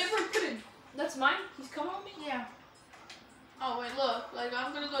Oh, yours. we never put it. That's mine? He's coming with me? Yeah. Oh wait, look. Like,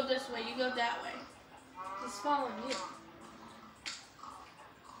 I'm gonna go this way. You go that way. He's following you.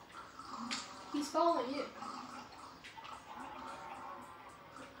 He's following you.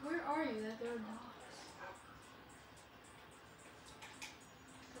 Where are you? That there are dogs.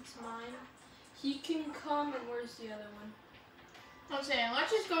 That's mine. He can come, and where's the other one? I'm saying,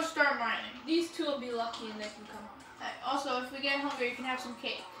 let's just go start mining. These two will be lucky and they can come. Also, if we get hungry, you can have some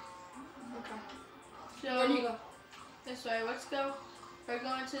cake. Okay. So Where do you go? this way. Let's go. We're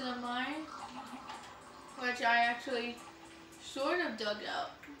going to the mine, which I actually sort of dug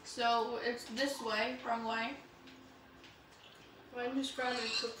out. So it's this way, wrong way. I'm just grabbing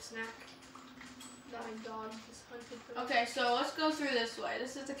a quick snack. That my dog just hunted for me. Okay, so let's go through this way.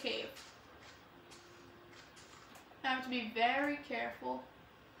 This is the cave. Have to be very careful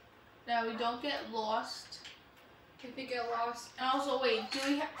that we don't get lost. If you get lost, And also, wait, do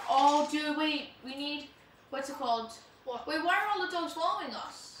we oh, dude, wait, we need, what's it called? What? Wait, why are all the dogs following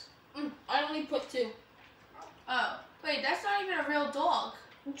us? I only put 2. Oh, wait, that's not even a real dog.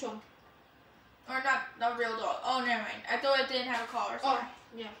 Which one? Or not a real dog. Oh, never mind. I thought it didn't have a collar. Sorry. Oh,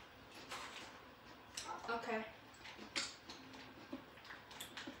 yeah. Okay.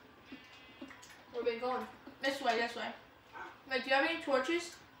 Where are we going? This way, this way. Wait, do you have any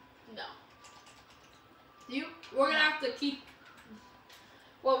torches? No. You? We're gonna have to keep.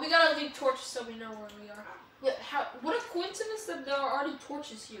 Well, we gotta leave torches so we know where we are. But how? What a coincidence that there are already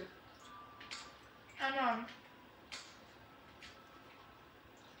torches here. I know.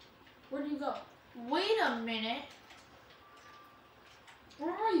 Where do you go? Wait a minute.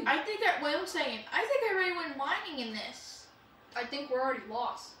 Where are you? I think that, wait, I'm saying, I think I already went mining in this. I think we're already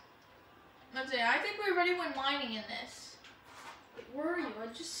lost. I'm saying, I think we already went mining in this. Wait, where are you? I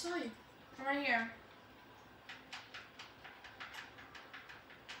just saw you. I'm right here.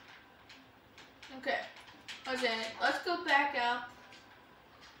 Okay. Okay, let's go back out.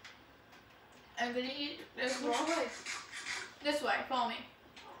 I'm gonna eat this Which rock. way? This way, follow me.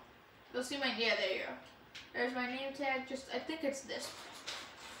 You'll see my, yeah, there you go. There's my name tag, just, I think it's this.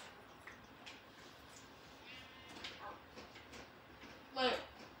 Wait.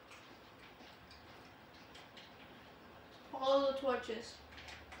 Follow the torches.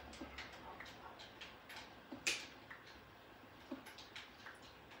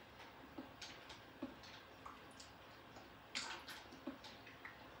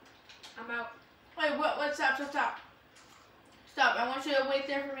 I'm out. Wait, what, stop. Stop, I want you to wait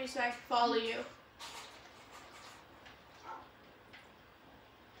there for me so I can follow you.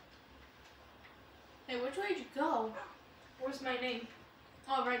 Hey, which way did you go? Where's my name?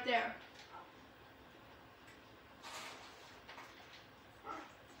 Oh, right there.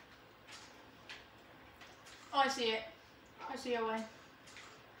 Oh, I see it. I see a way.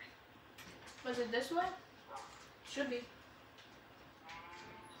 Was it this way? Should be.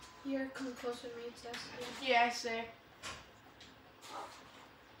 Here, come closer to me. It says. Yeah, I see.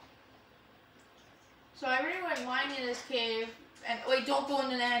 So I really went mining in this cave, and wait, don't go in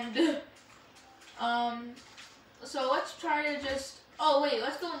the end. So let's try to just. Oh wait,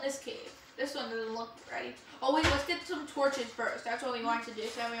 let's go in this cave. This one doesn't look right. Oh wait, let's get some torches first. That's what we want to do,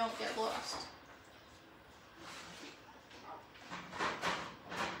 so we won't get lost.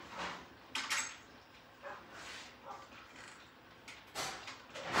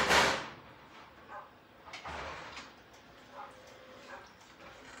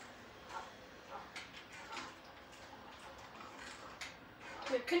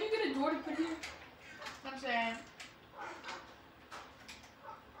 Wait, can you get a door to put here? I'm saying.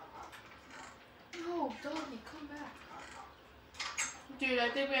 No, doggy, come back. Dude, I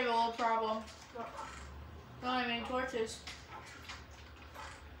think we have a little problem. Don't have any torches.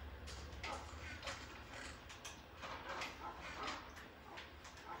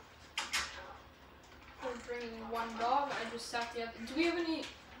 We're bringing one dog. I just sat the other. Do we have any?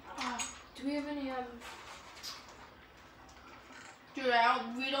 Do we have any? Dude,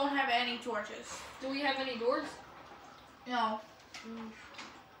 we don't have any torches. Do we have any doors? No.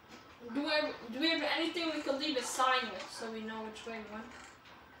 Do we have anything we could leave a sign with so we know which way we went?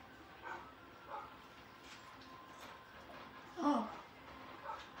 Oh.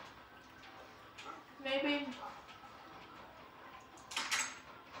 Maybe.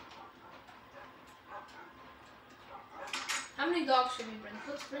 How many dogs should we bring?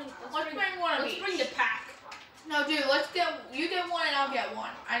 Let's bring one of let's each. bring the pack. No, dude, you get one and I'll get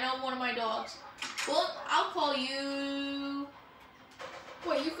one. I know one of my dogs. Well, I'll call you.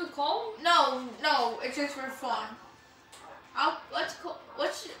 Wait, you could call him? No, it's just for fun.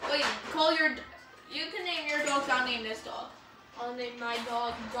 Call your, you can name your dog, I'll name this dog. I'll name my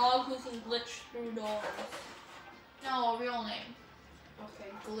dog Who Can Glitch Through Doors. No, a real name.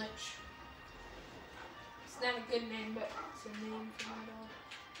 Okay, Glitch. It's not a good name, but it's a name for my dog.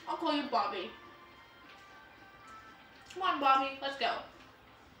 I'll call you Bobby. Come on, Bobby, let's go.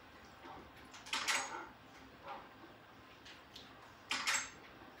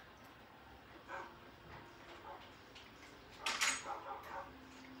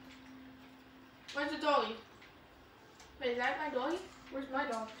 Where's the doggy? Wait, is that my doggy? Where's my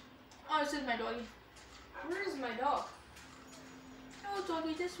dog? Oh, this is my doggy. Where is my dog? Oh,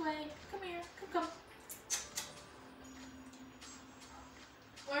 doggy, this way. Come here. Come.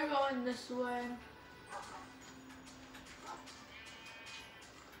 We're going this way.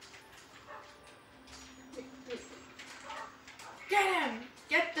 Get him!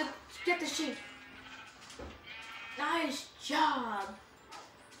 Get the sheep. Nice job.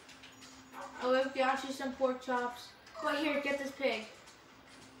 Oh, we've got you some pork chops. But here, get this pig.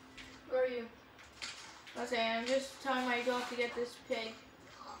 Where are you? Okay, I'm just telling my dog to get this pig.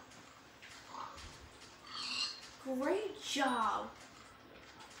 Great job.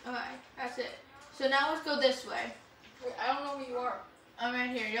 Okay, that's it. So now let's go this way. Wait, I don't know where you are. I'm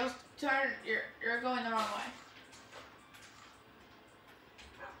right here. You'll turn. You're going the wrong way.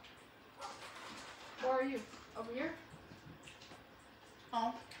 Where are you? Over here?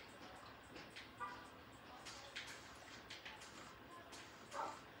 Oh.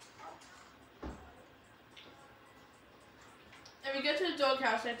 If we get to the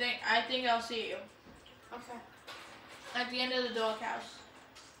doghouse, I think I'll see you. Okay. At the end of the doghouse.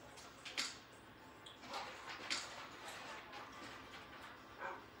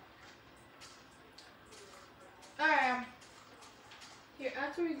 Alright. Here,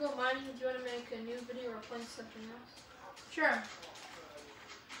 after we go mining, do you want to make a new video or play something else? Sure.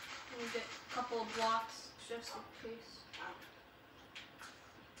 We get a couple of blocks just in case.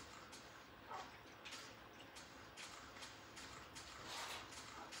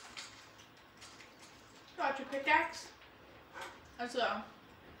 Got your pickaxe? Let's go.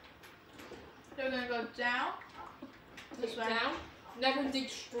 So we're gonna go down. This way. Down? Never dig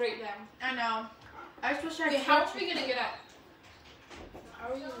straight down. I know. I was supposed to Wait, have how are torches. we gonna get out? How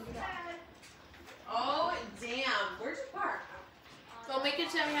are we gonna get out? Oh, damn. Where'd you park? We'll make it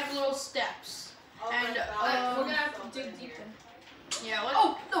so we have little steps. Oh And, my God. We're gonna have to dig deep in. Yeah, what?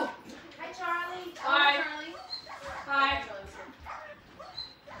 Oh, no! Hi, Charlie. Hi. Charlie. Hi.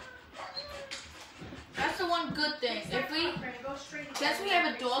 That's the one good thing. If we, Go straight since we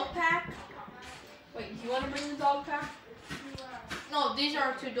have a dog pack, Wait, do you want to bring the dog pack? no, these are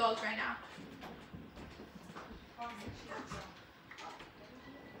our two dogs right now.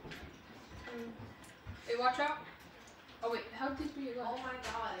 Hey, watch out. Oh wait, how deep are you Oh going? my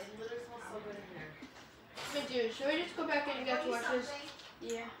God. It literally smells so good in here. But dude, should we just go back in and get torches?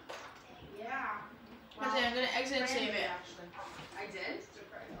 Yeah. Yeah. Okay, I'm gonna exit and save it. Actually. I did?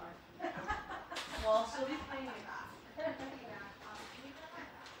 Well, she'll be playing it back.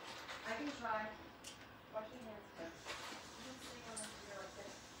 I can try. Wash your hands first. I'm just sitting on the chair like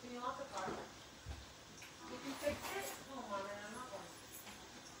this. Can you lock the car? You can fix it? Oh, Mom, I'm not going.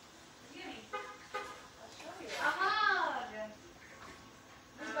 Gimme. I'll show you. A hug!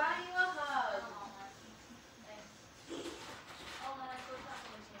 I'm buying you a hug.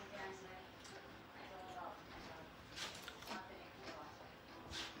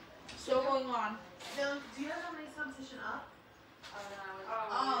 Still going on. Now, do you have a nice competition up?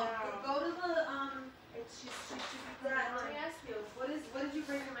 Oh, Go to the Dad, let me ask you, what did you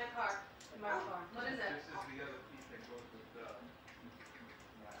bring in my car? In my car. What is it? This is the other piece that goes with the.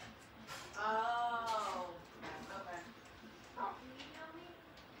 Oh. Okay.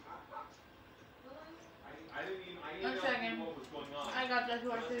 I didn't even. I One didn't second. know what was going on. I got the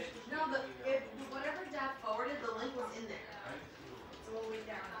torches. No, whatever Dad forwarded, the link was in there. It's a little way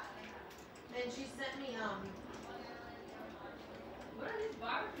down. And she sent me what are these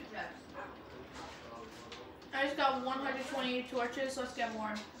barbecue chips? I just got 120 torches. Let's get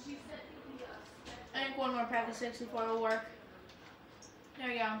more. I think one more pack of 64 will work. There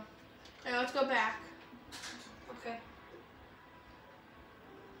we go. Okay, let's go back. okay.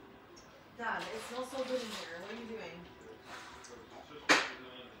 Dad, it smells so good in here. What are you doing?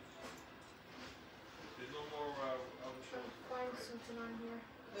 There's no more. Trying to find something on here.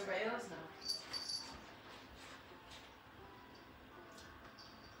 The rails? No.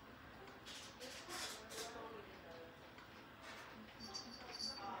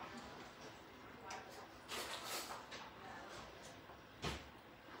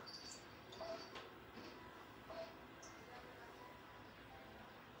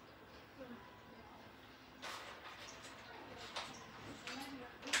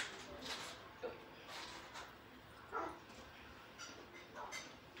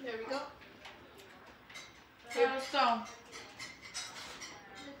 There we go. Okay, let's go.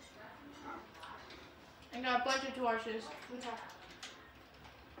 I got a bunch of torches.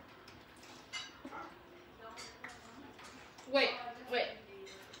 Wait.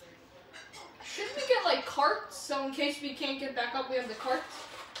 Shouldn't we get like carts so in case we can't get back up we have the carts?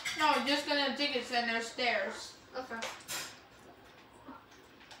 No, we're just gonna dig it and there's stairs. Okay.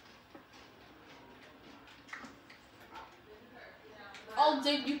 I'll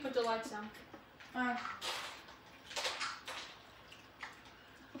dig. You put the lights down.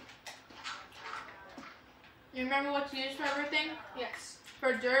 You remember what to use for everything? Yes.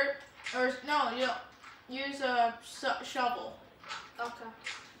 For dirt, or no, you use a shovel. Okay.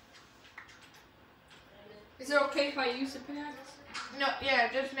 Is it okay if I use the pickaxe? No, yeah,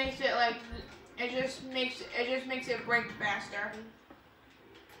 it just makes it like it just makes it break faster.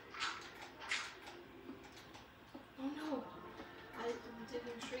 Oh no! I did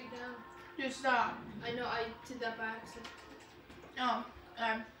it straight down. Just stop. I know I did that by accident. Oh,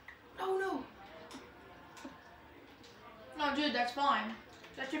 Oh no! no, dude, that's fine.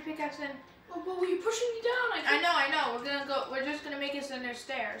 Set your pickaxe in. Oh, but were you pushing me down? I know. We're just gonna make it so there's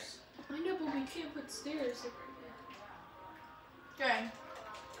stairs. I know, but we can't put stairs. Okay.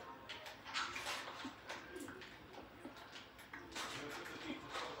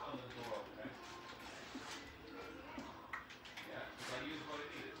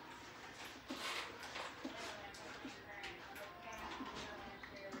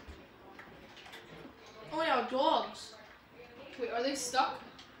 Oh no, dogs. Wait, are they stuck?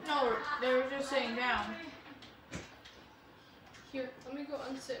 No, they were just sitting down. Here, let me go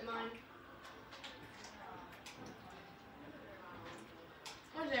unsit mine.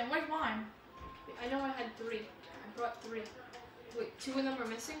 Where's mine? I know I had 3. I brought 3. Wait, 2 of them are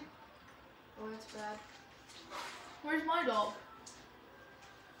missing? Oh, that's bad. Where's my dog?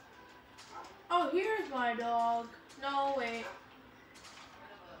 Oh, here's my dog. No, wait.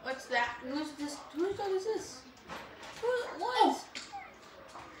 What's that? Who's this? Whose dog is this? What? Oh.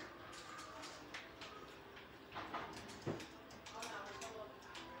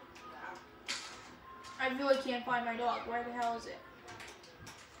 I really can't find my dog. Where the hell is it?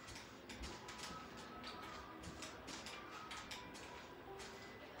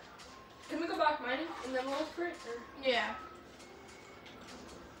 Can we go back mining and then we'll look for it? Or? Yeah.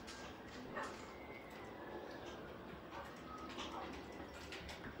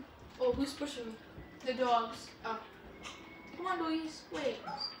 Oh, who's pushing me? The dogs. Oh. Come on, doggies. Wait.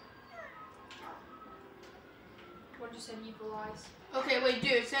 One just said evil eyes. Okay, wait,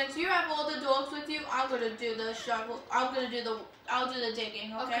 dude. Since you have all the dogs with you, I'm gonna do the shovel. I'll do the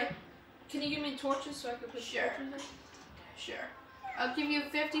digging. Okay. Can you give me torches so I can put Sure. torches in? Sure. I'll give you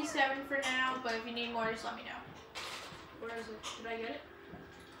 57 for now, but if you need more, just let me know. Where is it? Did I get it?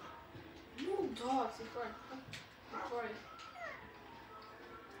 Ooh, dogs. They're fine. They're fine.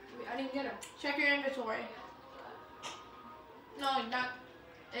 Wait, I didn't get them. Check your inventory. No, not.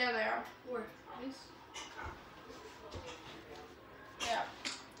 There they are. Where? This? Yeah.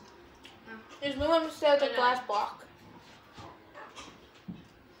 Oh. Just move them instead of the I know. glass block.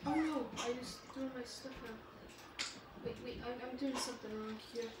 Oh no! I just threw my stuff now. Wait, I'm doing something wrong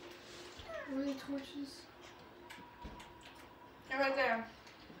here. Where are the torches? They're right there.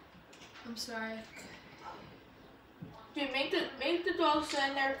 I'm sorry. Dude, make the dogs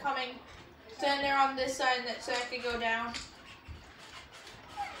stand there stand there on this side so I can go down.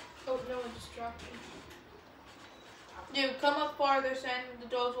 Oh no, I just dropped it. Dude, come up farther so the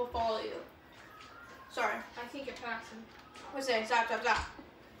dogs will follow you. Sorry. I can't get past him. What's that? Stop.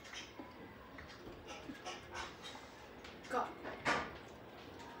 Go.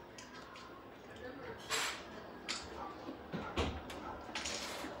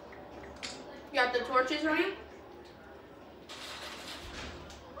 You got the torches ready?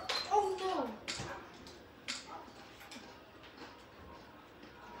 Oh no!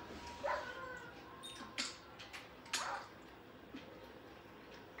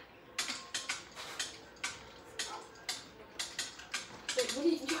 Wait, what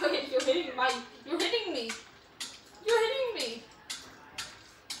are you, you're hitting my, you're hitting me! You're hitting me!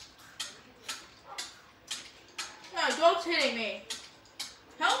 No, dog's hitting me.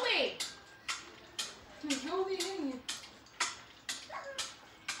 Help me! How are they hitting you?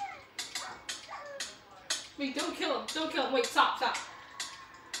 Wait, don't kill him, don't kill him, wait, stop.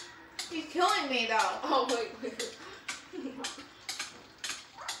 He's killing me though. Oh, wait.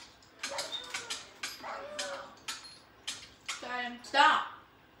 Got him. Stop.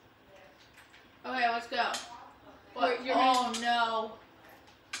 Okay, let's go. What? Wait, you're Oh no.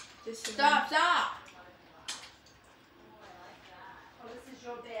 Stop. Oh, this is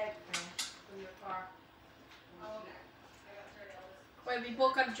your bag, man, from your car. Wait, we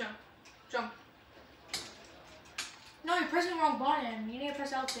both gotta jump. No, you're pressing the wrong button. You need to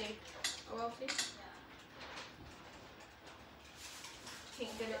press LT. Oh, well, see?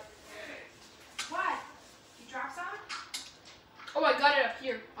 Can't get it. What? You dropped some? Oh, I got it up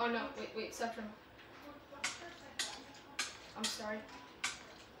here. Oh no, wait, Septum. I'm sorry.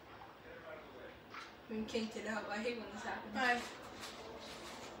 We kinked it out. I hate when this happens. Alright.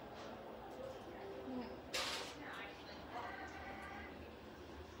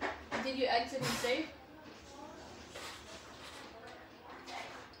 did you exit and save?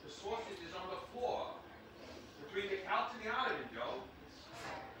 The sausage is on the floor. Between the couch and the ottoman, Joe.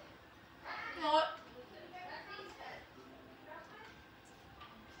 You know what?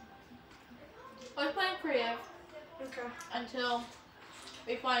 Let's play creative Okay. until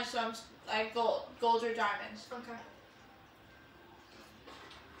we find some like gold or diamonds. Okay.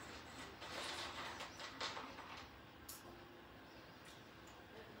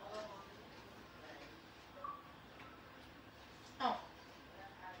 Oh.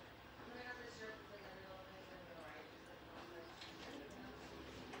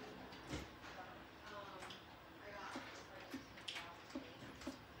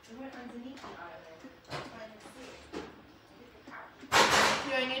 I went underneath the ottoman. That's why I didn't see it.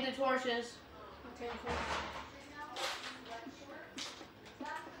 Do I need the torches? Okay, cool.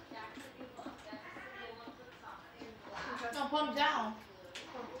 Okay. No, put them down.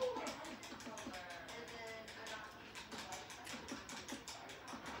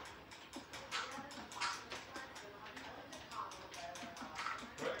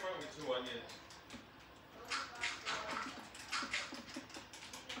 What wrong with 2 onions?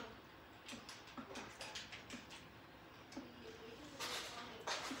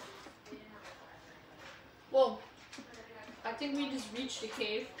 Whoa. I think we just reached the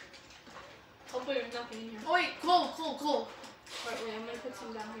cave. Hopefully there's nothing in here. Oh wait, cool. Wait, I'm gonna put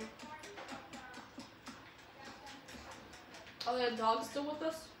some down here. Are the dogs still with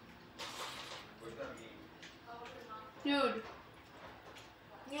us? What does that mean? Dude.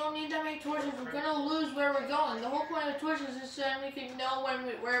 You don't need that many torches. We're gonna lose where we're going. The whole point of the torches is so that we can know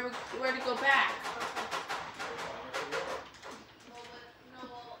where to go back.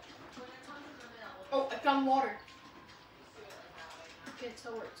 Oh, I found water. I can't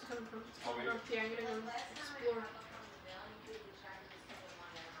tell where it's coming from. It's coming Oh, up here. I'm gonna go explore.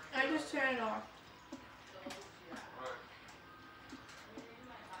 I just turned it off.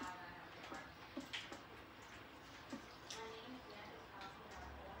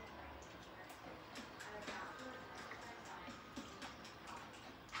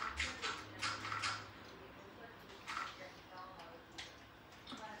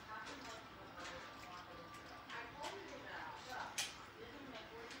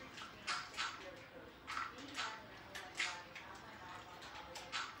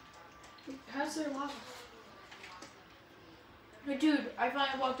 How's there lava? But dude, I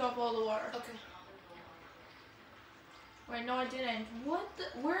finally walked off all the water. Okay. Wait, no I didn't. What the?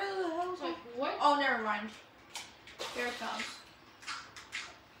 Where the hell is Wait, it? what? Oh, never mind. Here it comes.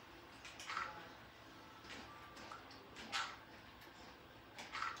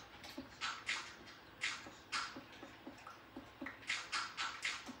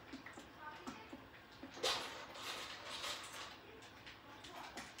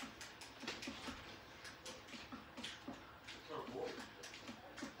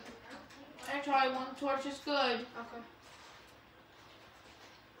 I try one torch is good. Okay.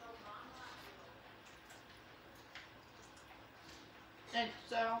 And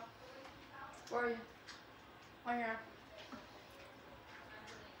so, Where are you? right here.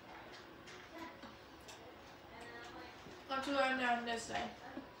 Let's go down this way.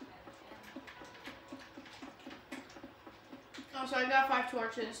 Oh, so I got 5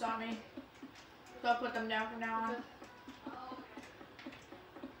 torches on me. So I'll put them down from now on. Okay.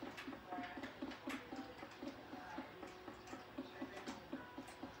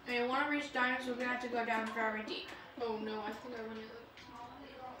 If you want to reach diamonds, we're gonna have to go down very deep. Oh no, I think I went in.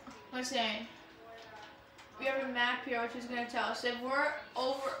 Listen, we have a map here which is gonna tell us if we're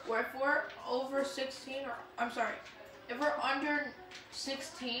over 16, or I'm sorry, if we're under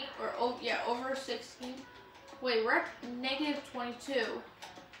 16 or over 16. Wait, we're at negative 22.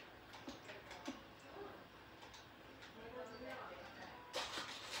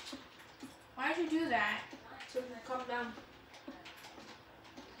 Why'd you do that? So calm down.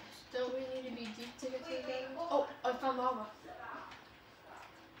 Don't we need to be deep to get to the game? Oh, I found lava.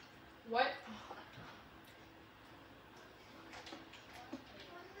 What?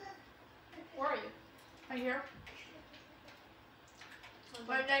 Where are you? Right here.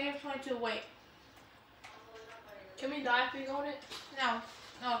 We're at negative 22. Wait. Can we die if we go in it? No.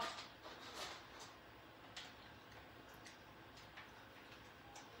 No.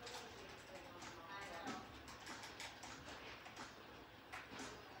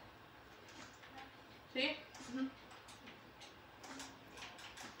 See? Mhm.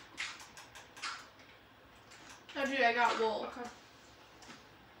 Oh, dude, I got wool. Okay.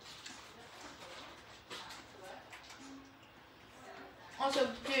 Also,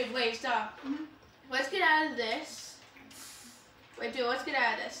 dude, wait, stop. Mhm. Let's get out of this. Wait, dude, let's get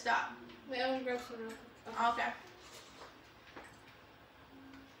out of this. Stop. Wait, I want to grab some real quick. Okay.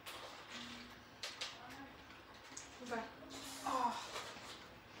 Okay. Oh.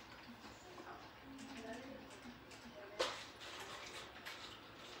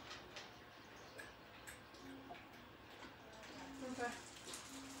 Okay.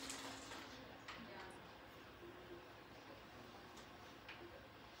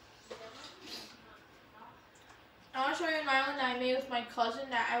 I want to show you an island that I made with my cousin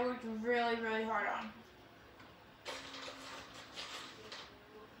that I worked really, really hard on.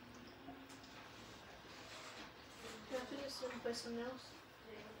 Can I put this in by something else?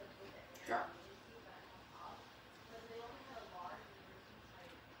 Sure.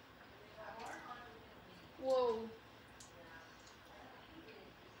 Whoa.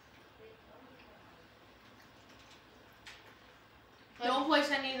 Don't place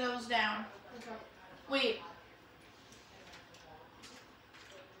any of those down. Okay. Wait.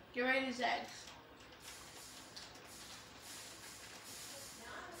 Get rid of these eggs.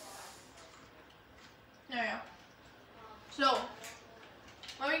 There you go. So,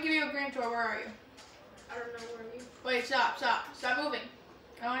 let me give you a grand tour. Where are you? I don't know where you. Wait, stop moving.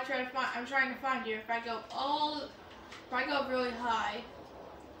 I'm trying to find you. If I go really high,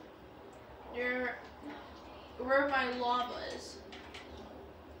 you're where my lava is.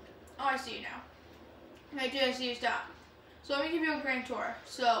 Oh, I see you now. I see you. Stop. So let me give you a grand tour.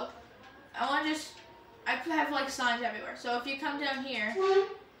 So, I have like signs everywhere. So if you come down here,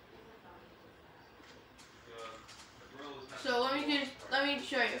 so let me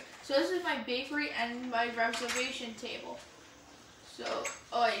show you. So this is my bakery and my reservation table. So,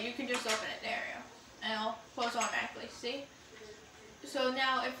 oh wait, you can just open it. There you go. And it'll close automatically. See? So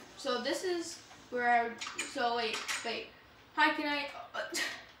now, this is where I would. So wait. Hi, can I?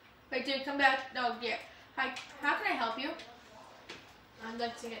 Wait, dude, come back. No, yeah. Hi, how can I help you? I'd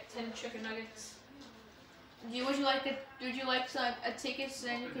like to get 10 chicken nuggets. Would you like a ticket so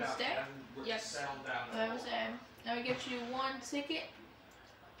then you can stay? Yes. Let me get you one ticket.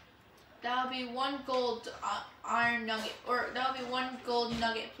 That'll be one gold iron nugget, or that'll be one gold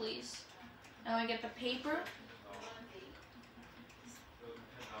nugget, please. And let me get the paper.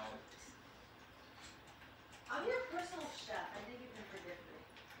 I'm your personal chef. I think you can forgive me.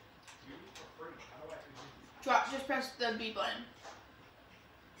 Just press the B button.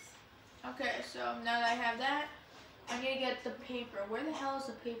 Okay, so now that I have that, I'm gonna get the paper. Where the hell is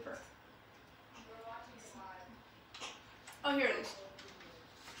the paper? Oh, here it is.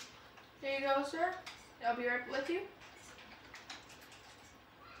 Here you go, sir. I'll be right with you.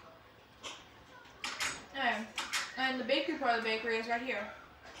 And the bakery part of the bakery is right here.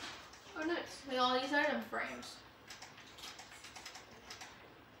 Oh, nice. With all these item frames.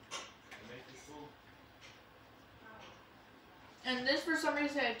 And this, for some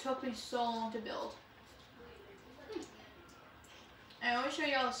reason, it took me so long to build. And let me show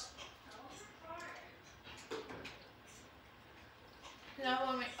y'all.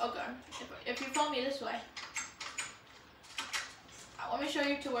 Okay, if you follow me this way, let me show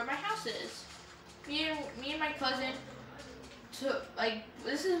you to where my house is. Me and my cousin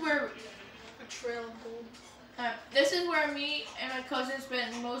this is where A trail of gold. this is where me and my cousin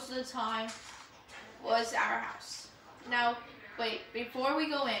spent most of the time. Was our house. Now, wait, before we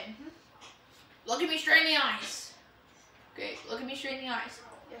go in, look at me straight in the eyes. Okay, look at me straight in the eyes.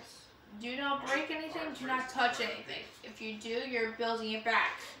 Yes. Do not break anything, do not touch anything. If you do, you're building it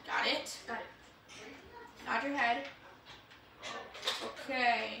back. Got it? Got it. Nod your head.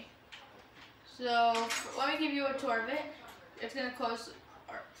 Okay. So, let me give you a tour of it. It's gonna close.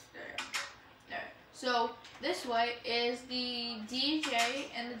 There you go. There. So, this way is the DJ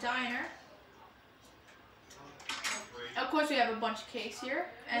and the diner. Of course, we have a bunch of cakes here,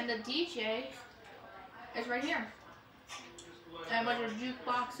 and the DJ is right here. And a bunch of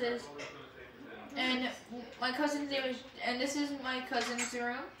jukeboxes. And my cousin's name is, and this is my cousin's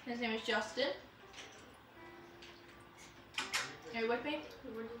room. His name is Justin. Are you with me?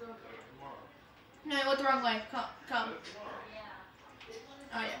 Where do you go? No, I went the wrong way. Come.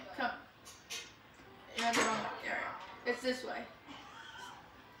 Oh yeah, come. You went the wrong way. There we go. It's this way.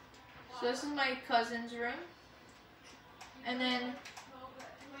 So this is my cousin's room. And then,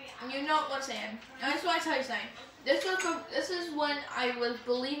 you know what's in. I just want to tell you something. This is when I was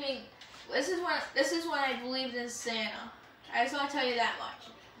believing. This is when I believed in Santa. I just want to tell you that much.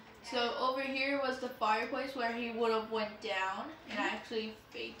 So over here was the fireplace where he would have went down, and I actually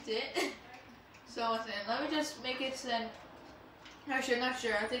faked it. So what's in? Let me just make it so. Actually, I'm not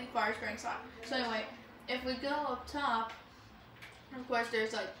sure. I think fire's burning hot. So anyway, if we go up top, of course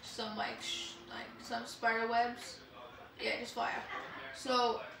there's like some some spider webs. Yeah, just fly out.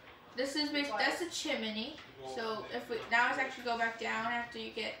 So this is basically, that's the chimney. So if we, now let's actually go back down after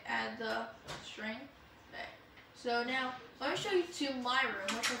you add the string. Okay. So now, let me show you to my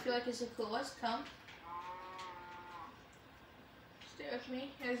room, which I feel like is the coolest. Come. Stay with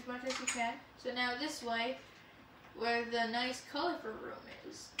me as much as you can. So now this way, where the nice colorful room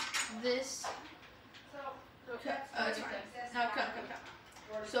is. This. Okay. Oh, it's fine. No, come.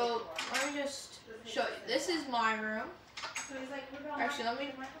 So let me just show you. This is my room.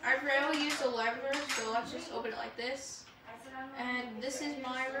 Actually, I rarely use the lever, so let's just open it like this. And this is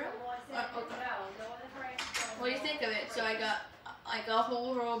my room. Okay. What do you think of it? So I got like a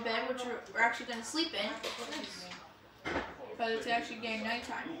whole row of bed, which we're actually going to sleep in. Because it's actually getting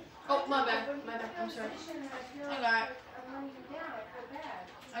nighttime. Oh, my bad. I'm sorry.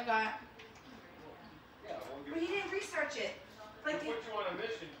 I got it. But he didn't research it. He put you on a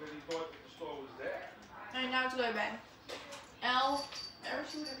mission because he thought that the store was there. And now it's go to bed. L. I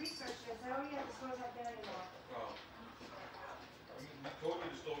wish you would have researched it. I don't have the stores like that anymore. Oh. He told me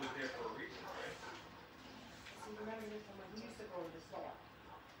the store was there for a reason, right? See, remember this one when we used to go to the store,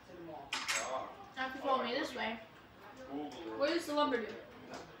 to the mall. Ah. Now if you follow me this way, Google it. What does the lumber do?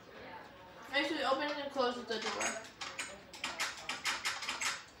 actually opens and closes the door.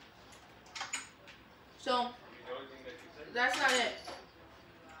 So The only thing that you say, that's not it.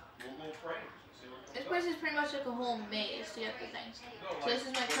 Google frames. See what This comes place up. is pretty much like a whole maze to get the things. No, So this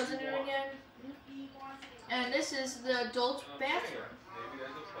is my what cousin you room want. again. And this is the adult And I'm saying, bathroom. maybe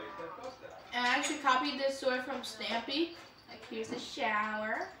there's a place that does that. And I actually copied this story from Stampy. Like here's the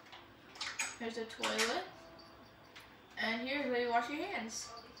shower. Here's the toilet. And here's where you wash your hands.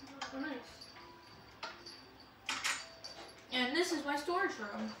 Oh, nice. And this is my storage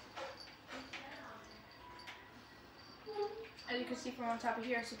room. As you can see from on top of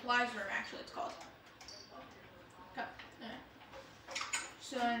here, supplies room actually it's called. Okay. Yeah.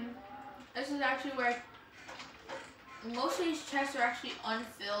 So this is actually where most of these chests are actually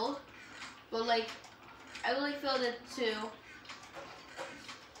unfilled, but like I really filled it too.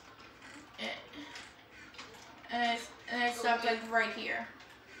 And it's stuck like right here.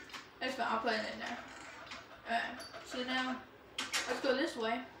 That's fine, I'll put it in there. So now let's go this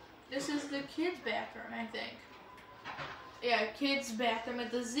way. This is the kids' bathroom, I think. Yeah, kids' bathroom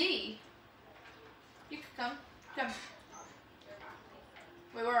at the Z. You can come.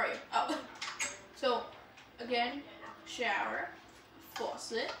 Wait, where are you? Oh. So, again, shower,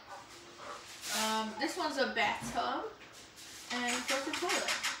 faucet. This one's a bathtub, and of course the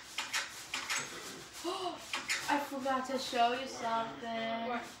toilet. Oh, I forgot to show you something.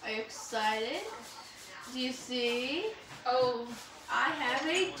 What? Are you excited? Do you see? Oh, I have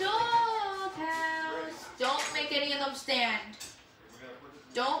a dog house. Don't make any of them stand.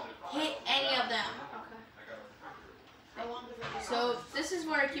 Don't hit any of them. okay. So this is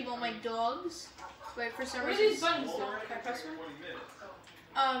where I keep all my dogs. Wait, for some What are reason. these buttons do? Can I press one? 20 minutes.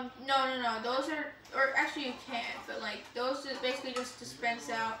 No. Those are, or actually you can, but like those just basically just dispense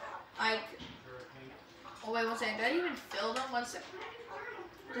out like. Oh wait, one second. Did I even fill them? One second.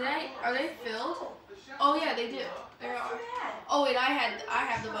 Are they filled? Oh yeah, they do. They are. Oh wait, I have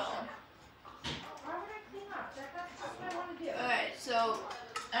the bone. Why would I clean up? That's just what I want to do. Alright, so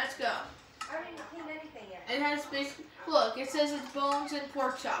let's go. I haven't even cleaned anything yet. It has basically, look, it says it's bones and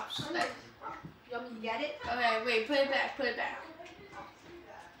pork chops. You get it? Okay, wait, put it back.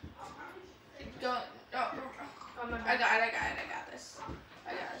 Go. Oh, Oh, my I bad. got this.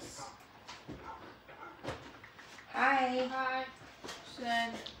 Hi. Hi. So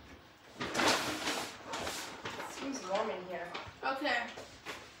then, Seems warm in here. okay.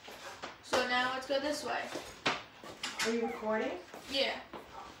 So now let's go this way. Are you recording? Yeah.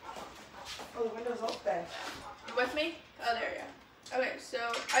 Oh, the window's open. You with me? Oh, there you go. Okay, so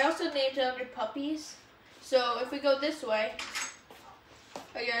I also named them your puppies. So if we go this way,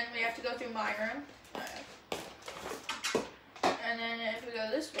 again, we have to go through my room. Alright. And then if we go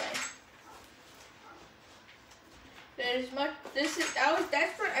this way, there's much.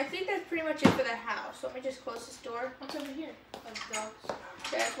 I think that's pretty much it for the house. So let me just close this door. What's over here? Oh, the dogs.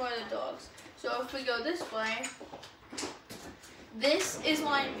 That's one of the dogs. So if we go this way, this is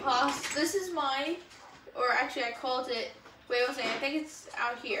my, or actually I called it, wait one second, I think it's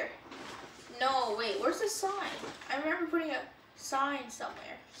out here. No, wait, where's the sign? I remember putting a sign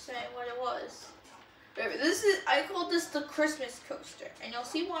somewhere saying what it was. Wait, I called this the Christmas coaster, and you'll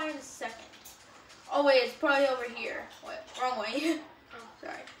see why in a second. Oh wait, it's probably over here. Wait, wrong way.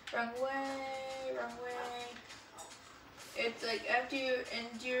 Sorry, wrong way. It's like after you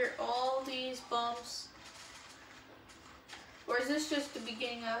endure all these bumps, or is this just the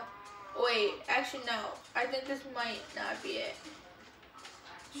beginning of? Wait, actually no. I think this might not be it.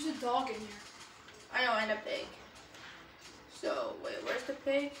 There's a dog in here. I know, and a pig. So, wait, where's the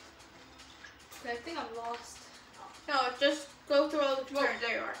pig? I think I'm lost. No, just go through all the tutorials.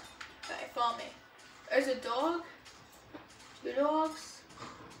 There you are. Okay, follow me. There's a dog. 2 dogs.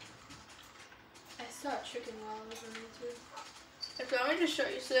 I saw a chicken while I was running too. Okay, let me just show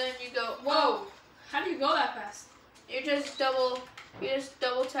you. So then you go. Whoa! How do you go that fast? You just double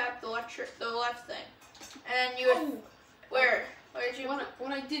tap the left thing, and you would, Oh. where did you?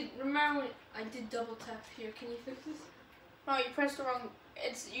 When I did, remember when I did double tap here? Can you fix this? No, you pressed the wrong.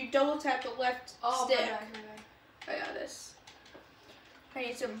 You double tap the left stick. My bad. I got this. I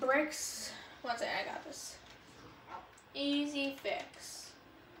need some bricks. One second, I got this. Easy fix.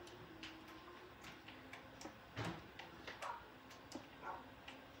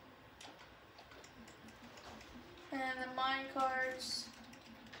 And the mine cards.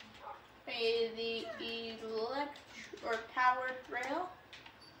 I need the powered rail.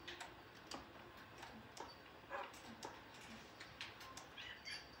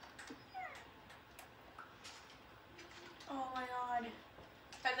 Oh my god.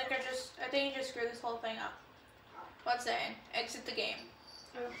 I think you just screwed this whole thing up. One second. Exit the game.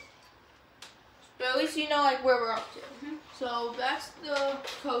 Oh. But at least you know like where we're up to. So that's the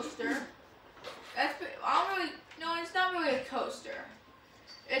coaster. It's not really a coaster.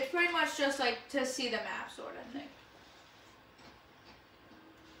 It's pretty much just like to see the map sort of thing.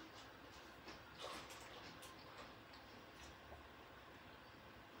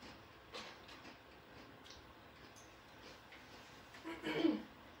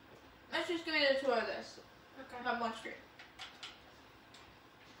 Let's just give you the tour of this. Okay. On one screen.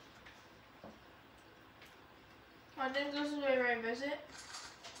 I think this is where I visit.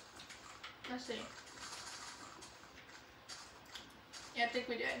 Let's see. Yeah, I think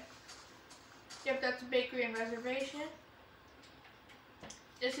we did. Yep, that's a bakery and reservation.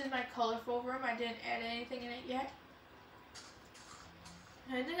 This is my colorful room. I didn't add anything in it yet.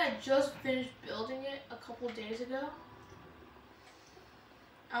 I think I just finished building it a couple days ago.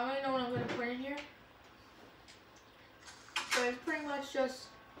 I don't really know what I'm going to put in here. But it's pretty much just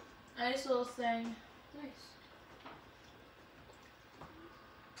a nice little thing. Nice.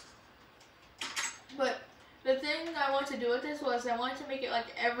 But the thing I wanted to do with this was I wanted to make it like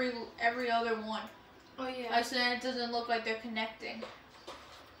every other one. Oh yeah. So then it doesn't look like they're connecting.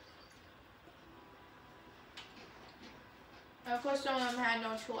 And of course some of them had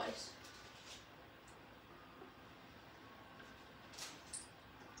no choice.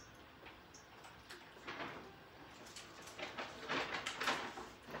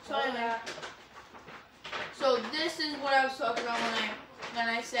 So anyway, so this is what I was talking about when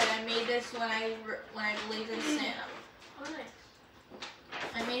I said I made this when I believed in Santa. Oh nice.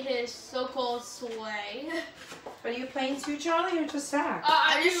 I made his so-called sleigh. But are you playing too, Charlie, or just Zach?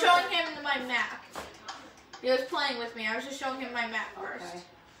 I'm just showing him my map. He was playing with me. I was just showing him my map first. Okay.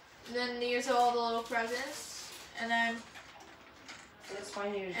 And then these are all the little presents. And then It's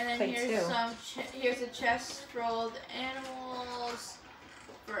fine, you play here's too. here's a chest for all the animals,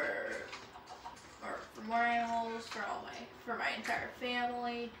 for more animals, for my entire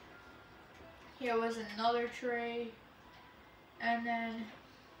family. Here was another tray. And then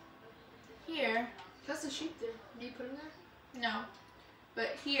here, That's the sheep there. Do you put him there? no,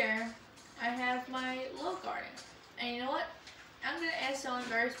 but here I have my little garden. And you know what? I'm gonna add someone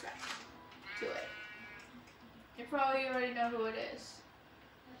very special to it. You probably already know who it is.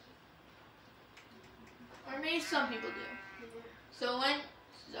 Or maybe some people do. So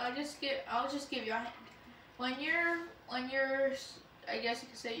I'll just give you a hint. When your I guess you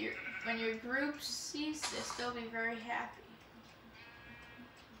could say when your group sees this, they'll be very happy.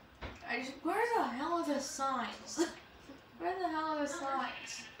 Where the hell are the signs? Where the hell are the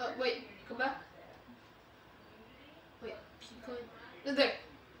signs? Oh wait, go back. Wait, keep going. There.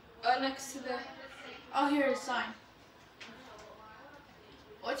 Next to the Oh, here's a sign.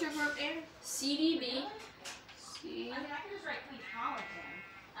 What's your group name? CDB. C. I can just write Clean College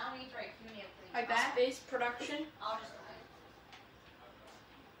in. I don't need to write CUNY of Clean Like that? Space production. I'll just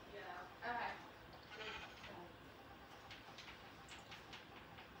okay.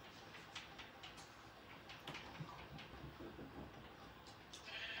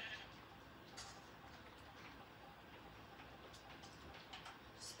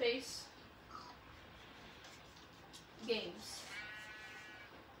 Space. Games.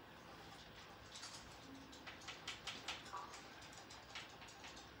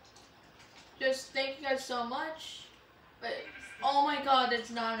 Just thank you guys so much. But oh my god, it's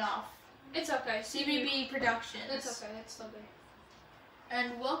not enough. It's okay. CBB Productions. It's okay. It's still good.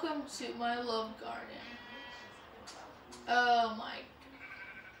 And welcome to my love garden. Oh my,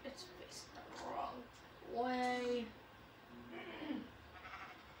 it's facing the wrong way.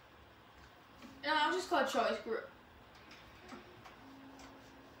 No, I'll just call it Charlie's group.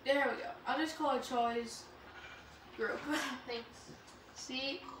 There we go. I'll just call it Charlie's group.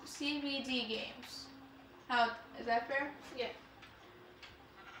 Thanks. CBD games. How is that fair? Yeah.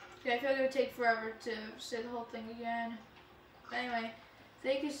 Yeah, I feel like it would take forever to say the whole thing again. But anyway,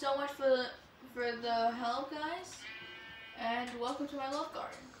 thank you so much for the help, guys, and welcome to my love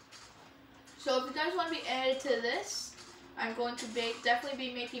garden. So if you guys want to be added to this, I'm going to definitely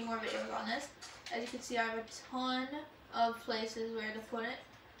be making more videos on this. As you can see, I have a ton of places where to put it.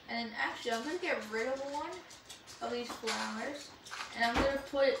 And then actually, I'm gonna get rid of one of these flowers, and I'm gonna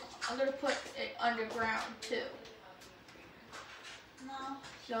put it underground too. No.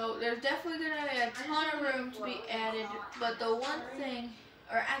 So there's definitely gonna be a ton of room to be added. But the one thing,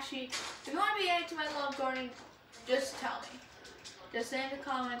 or actually, if you want to be added to my love garden, just tell me. Just say in the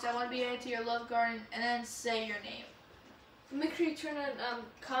comments, I want to be added to your love garden, and then say your name. Make sure you turn on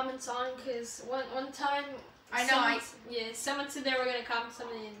comments on, because one time I know someone said they were gonna comment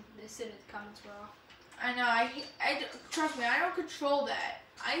something and they said the comments were off. I know. Trust me, I don't control that.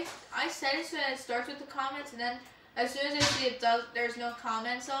 I set it so that it starts with the comments, and then as soon as I see there's no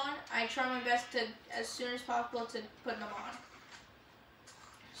comments on, I try my best to, as soon as possible, to put them on.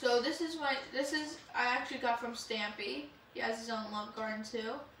 So this is I actually got from Stampy. He has his own love garden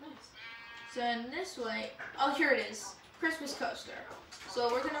too. Nice. So in this way, oh, here it is, Christmas coaster. So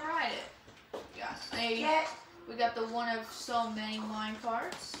we're gonna ride it. Yeah, we got the one of so many mine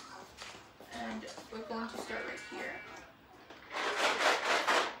carts, and we're going to start right here.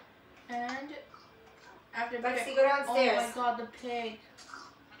 And after Lexi, go downstairs. Oh my God, the pig!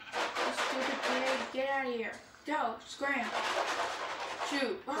 The stupid pig! Get out of here! Go! Scram!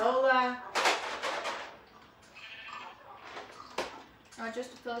 Shoot! Lola.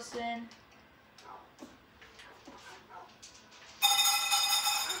 Just to fill us in.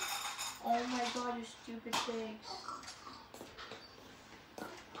 Oh my God, you stupid pigs.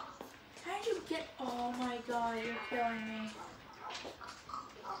 How did you get... Oh my God, you're killing me.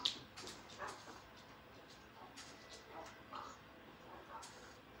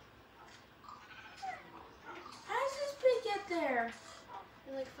 How does this pig get there?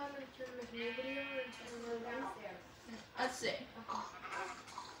 In like 5 minutes, you're gonna make a new video or Let's see.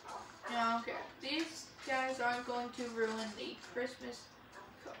 No, okay. These guys aren't going to ruin the Christmas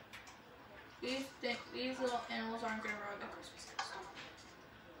cook. These little animals aren't going to ruin the Christmas costume.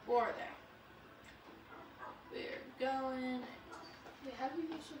 Or are they? We're going. Wait, how do you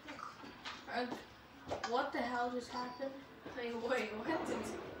use your book? What the hell just happened? Wait, what?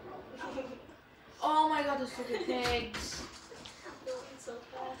 Oh my God, the stupid pigs. Going so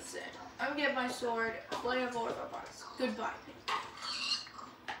fast. I'm getting my sword. Bloody of Orthopods. Goodbye, pig.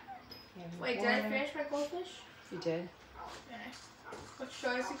 Wait, did I finish my goldfish? You did. Okay. Let's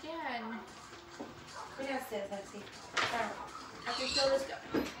try this again. Go downstairs, Lexi. I can kill this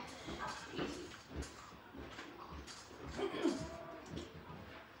guy. Easy. Is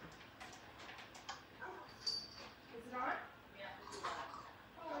it on?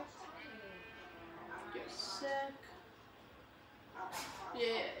 Get sick. Yeah,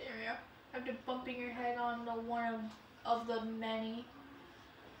 here we go. After bumping your head on the one of the many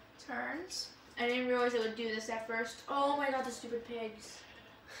turns. I didn't realize it would do this at first. Oh my God, the stupid pigs.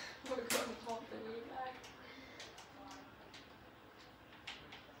 We're going to hold the knee back.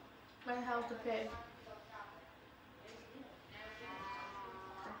 My hell's the pig.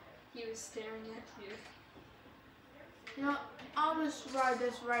 He was staring at you. You know, I'll just ride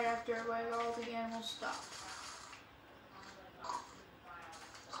this right after all the animals stop.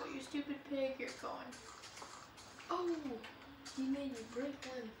 So you stupid pig, you're going. Oh, he made you break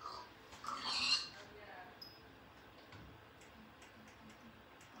one.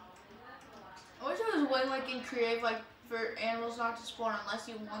 I wish there was a way, like in Creative, like for animals not to spawn unless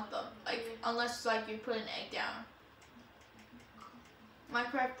you want them, like unless like you put an egg down.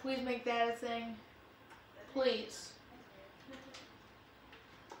 Minecraft, please make that a thing, please.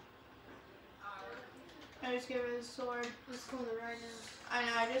 I just gave her the sword. Let's go on the right now. I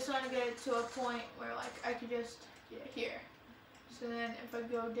know, I just want to get it to a point where like I could just get here. So then if I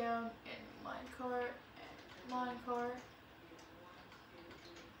go down in minecart and minecart.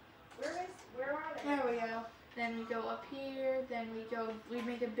 Where are they? There we go. Then we go up here, then we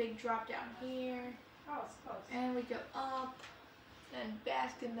make a big drop down here. Oh, it's close. And we go up, then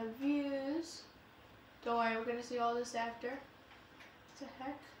bask in the views. Don't worry, we're gonna see all this after. What the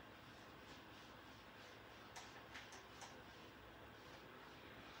heck?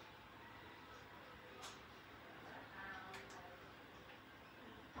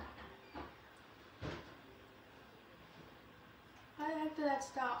 heck did that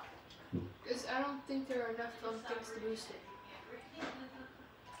stop? Because I don't think there are enough of things to boost it.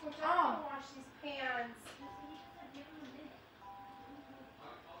 Which I want to wash these pans.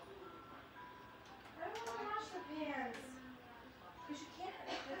 I don't want to wash the pans. Because you can't.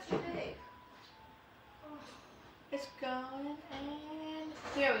 That's too big. It's going, and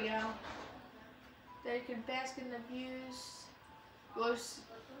there we go. Then you can bask in the views. There's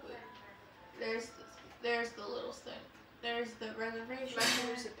the little thing. There's the reservation.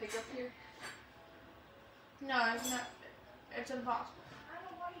 There's a pickup here. No, it's not. It's impossible. I don't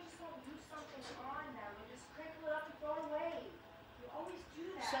know why you just won't do something on them. You just crinkle it up and throw it away. You always do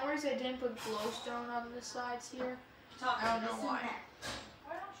For that. some reason I didn't put glowstone on the sides here. I don't know why.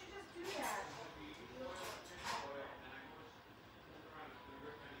 Why don't you just do that?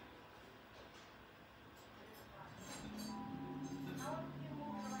 How often do you move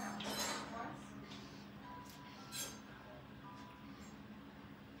around? Once?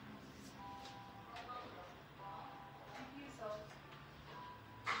 Thank you, so.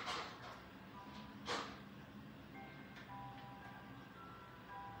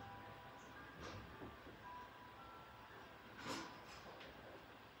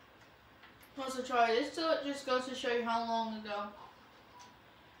 Also, Charlie, this just goes to show you how long ago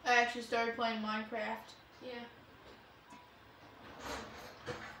I actually started playing Minecraft. Yeah.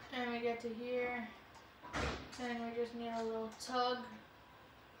 And we get to here, and we just need a little tug,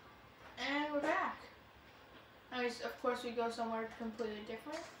 and we're back. I mean, of course, we go somewhere completely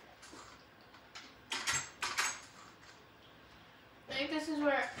different. I think this is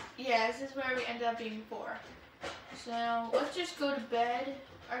where, yeah, this is where we ended up being before. So let's just go to bed.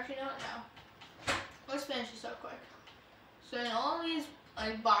 Actually, no, no. Let's finish this up quick. So in all these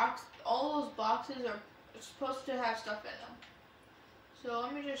all those boxes are supposed to have stuff in them. So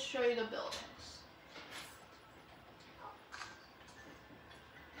let me just show you the buildings.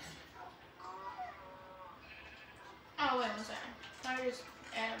 Oh wait one second. I just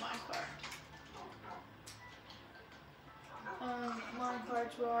added my cart. My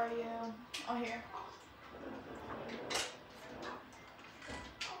carts, where are you? Oh, here.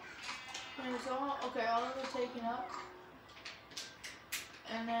 There's all, okay, all of them taken up.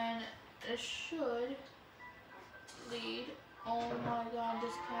 And then it should lead, oh my god,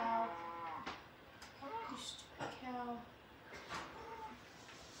 this cow. You stupid cow.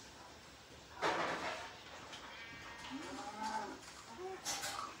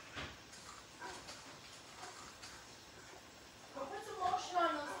 Go put some lotion on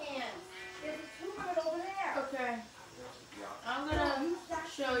those hands. There's a tube of it over there. Okay, I'm gonna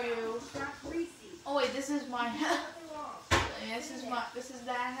show you. It's not greasy. Oh wait, this is my house. Nothing wrong. This is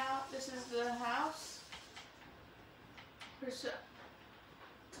that house. This is the house. For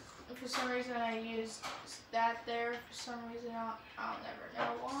some reason I used that there. For some reason I'll never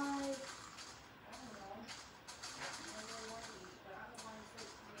know why. I don't know. I don't know what it is, but I don't want to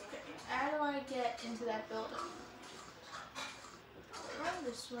say Okay, how do I get into that building? Run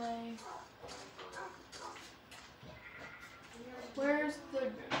this way. Where's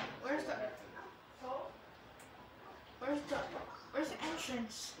the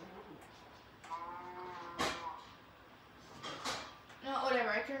entrance? No, whatever,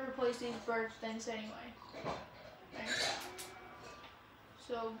 I can replace these birch things anyway. Thanks.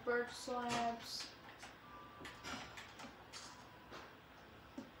 So, birch slabs.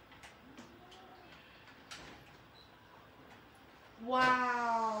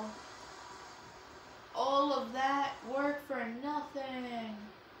 Wow. All of that work for nothing.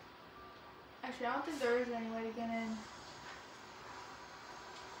 Actually, I don't think there is any way to get in.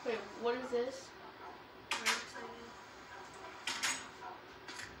 Wait, what is this?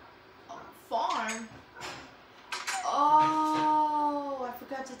 Oh, farm? Oh, I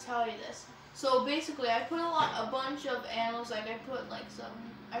forgot to tell you this. So basically, I put a bunch of animals. Like I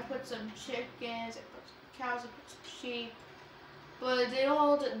put some chickens, I put some cows, I put some sheep, but they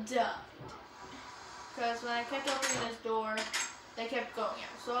all died. Because when I kept opening this door, they kept going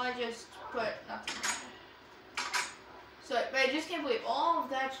out. So I just put nothing in there. So, but I just can't believe all of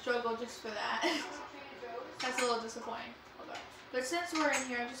that struggle just for that. That's a little disappointing. Okay. But since we're in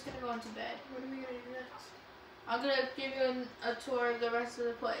here, I'm just going to go into bed. What are we gonna do next? I'm going to give you a tour of the rest of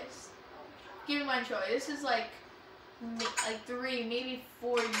the place. Give me my choice. This is like 3, maybe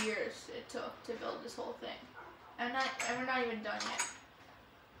 4 years it took to build this whole thing. And we're not even done yet.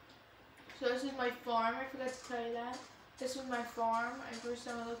 So this is my farm. I forgot to tell you that. This was my farm. I grew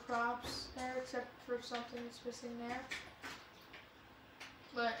some of the crops there, except for something that's missing there.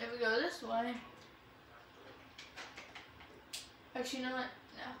 But if we go this way, actually, you know what?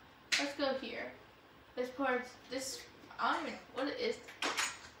 No, let's go here. This part, I don't even, what is,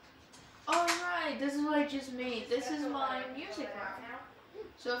 oh right, this is what I just made. This is my music room.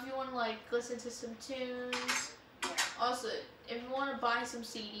 So if you want to like listen to some tunes, also if you want to buy some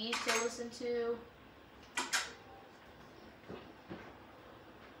CDs to listen to,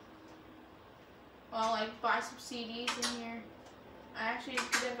 well, like buy some CDs in here. I actually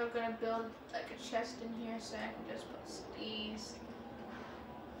think I'm gonna build like a chest in here so I can just put CDs.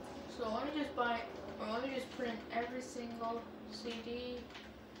 So let me just buy, or let me just put in every single CD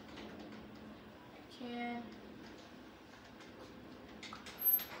I can.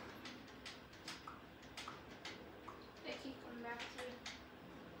 They keep coming back to it.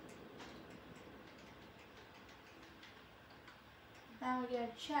 Now we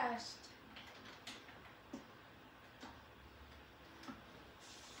get a chest.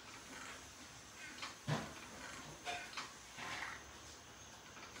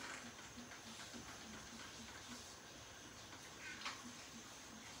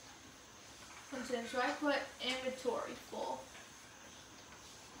 So I put inventory full.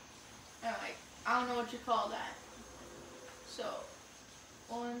 And like, I don't know what you call that. So,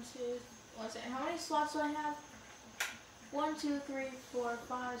 1, 2, 1 second. How many slots do I have? 1, 2, 3, 4,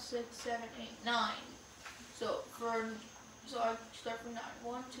 5, 6, 7, 8, 9. So I start from 9.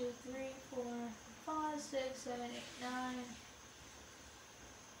 1, 2, 3, 4, 5, 6, 7, 8, 9.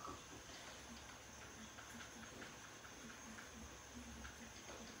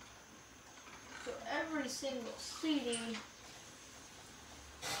 So every single CD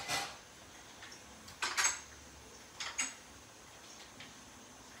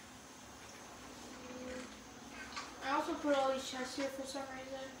I also put all these chests here for some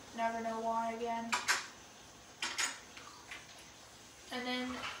reason. Never know why again. And then,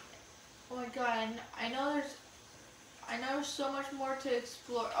 oh my god, I know there's so much more to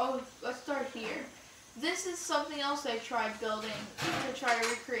explore. Oh, let's start here. This is something else I tried building to try to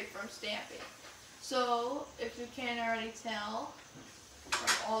recreate from Stamping. So, if you can't already tell from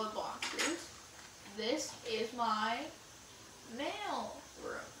all the boxes, this is my mail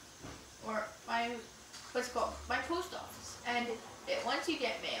room. Or my, what's it called? My post office. And once you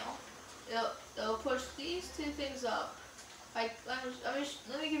get mail, they'll push these two things up. Like, let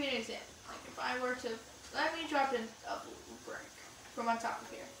me give you an example. Like, if I were to, let me drop in a brick from on top of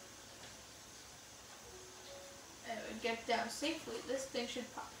here. And it would get down safely. This thing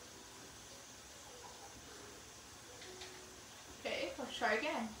should pop. Okay, let's try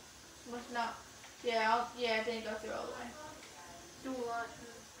again. Must not. Yeah, it didn't go through all the way. Do what?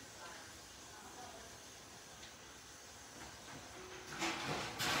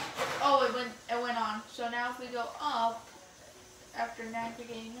 Oh, it went on. So now if we go up, after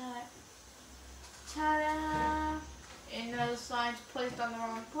navigating that, ta-da! And those signs placed on the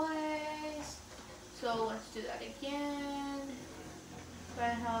wrong place. So let's do that again.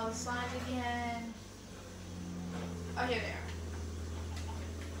 Find all the signs again. Oh, here they are.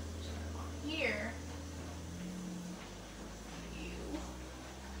 Here, you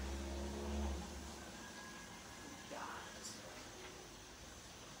got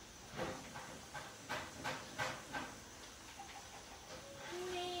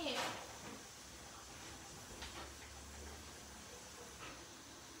me.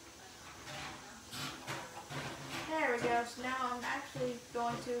 There we go. So now I'm actually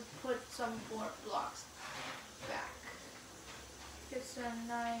going to put some more blocks back. Get some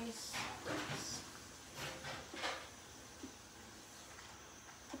nice bricks.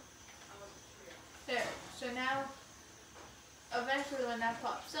 There. So now, eventually when that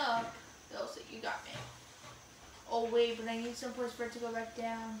pops up, they'll say, you got me. Oh wait, but I need some place for it to go back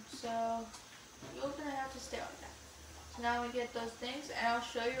down. So, you're going to have to stay like that. So now we get those things, and I'll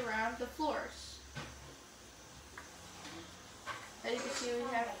show you around the floors. As you can see,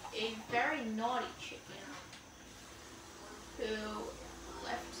 we have a very naughty chicken who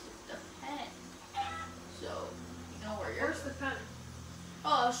left the pen. So, you know where you're... Where's the pen?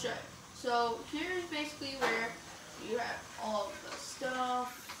 Oh, I'll show you. So, here's basically where you have all of the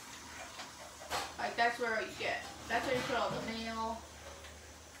stuff. Like, that's where you get... That's where you put all the mail.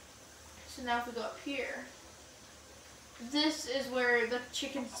 So now if we go up here, this is where the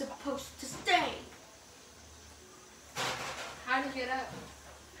chicken's supposed to stay. How to get out?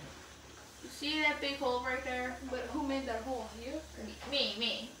 You see that big hole right there? But who made that hole? You?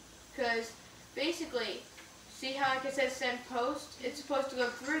 Me. Because basically, see how like it says send post? It's supposed to go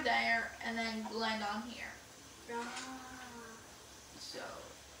through there and then land on here. So,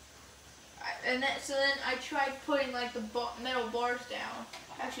 then I tried putting like the metal bars down.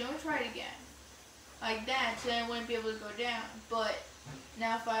 Actually, let me try it again. Like that, so then it wouldn't be able to go down. But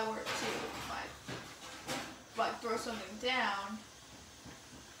now if I were to, if like throw something down,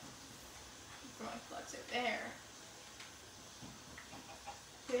 throw my flex it there.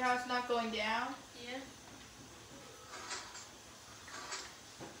 See how it's not going down? Yeah.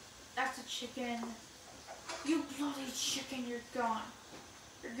 That's a chicken. You bloody chicken, you're gone.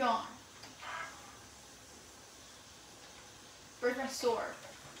 You're gone. Where's my sword?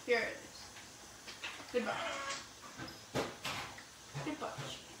 Here it is. Goodbye. Goodbye,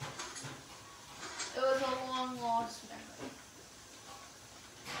 chicken. It was a long lost memory.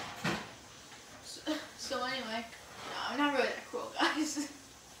 So anyway, no, I'm not really that cruel, guys.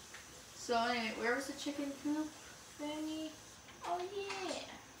 So anyway, where was the chicken coop thingy? Oh yeah.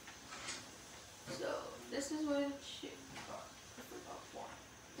 So this is where the chicken.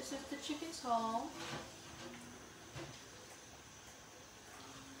 This is the chicken's home.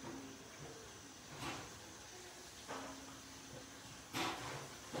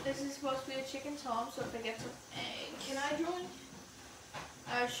 This is supposed to be the chicken's home, so if I get some eggs. Can I join?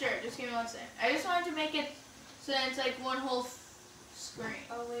 Sure, just give me 1 second. I just wanted to make it so that it's like one whole screen.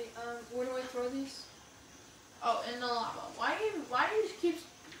 Oh wait, where do I throw these? Oh, in the lava. Why do you keep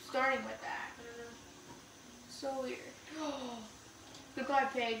starting with that? I don't know. So weird. Goodbye,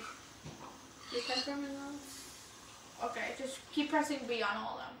 pig. Did I throw them in those? Okay, just keep pressing B on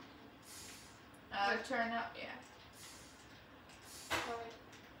all of them. Turn up, yeah. Alright.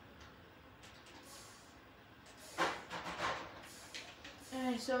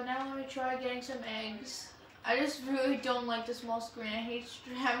 Alright, so now let me try getting some eggs. I just really don't like the small screen. I hate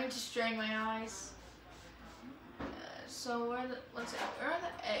having to strain my eyes. So where are the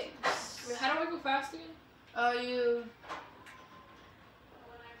eggs? Wait, how do I go fast again? You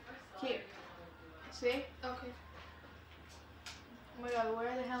keep. See? Okay. Oh my god,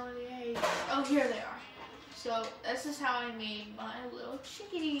 where the hell are the eggs? Oh, here they are. So this is how I made my little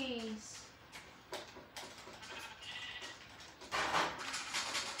chickadees.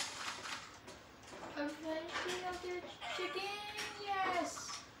 Eventually I'll get a chicken. Yes!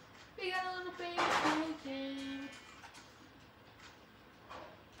 We got a little baby chicken.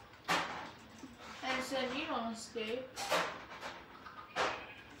 And it said you don't escape.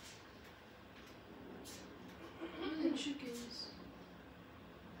 Chickens.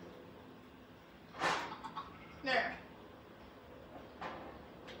 There.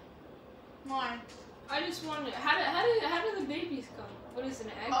 Mine. I just wanted. How do the babies come? What is an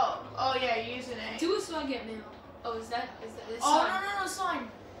egg? Oh yeah, you use an egg. Do it so I get mail. Oh, is that this Oh sign? no,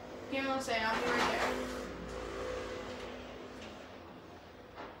 sign. Give me 1 second, I'll be right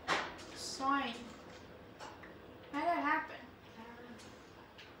there. Sign. How did that happen?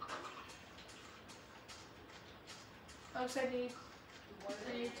 Looks like I need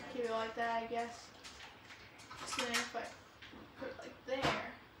to keep it like that, I guess. So then if I put it like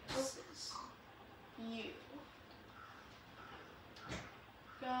there, this is you.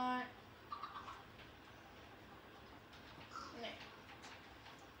 Got there.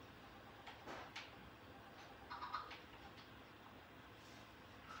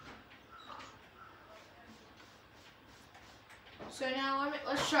 So now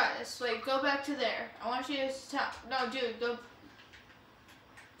let's try this. Wait, go back to there. I want you to tell. No, dude,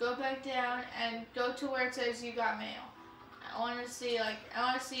 go back down and go to where it says you got mail. I want to see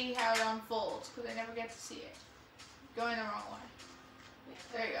see how it unfolds because I never get to see it. Going the wrong way.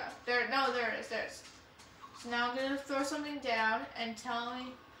 There you go. There it is. There it is. So now I'm gonna throw something down and tell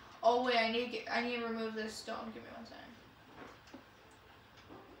me. Oh wait, I need to remove this stone. Give me 1 second.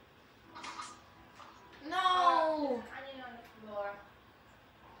 No. I need on the floor.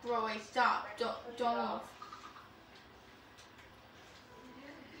 Bro, wait, stop. Don't move.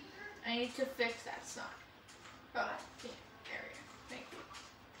 I need to fix that sign. Oh, yeah, there we go. Thank you.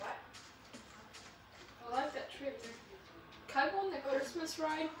 What? I like that trip. Can I go on the Christmas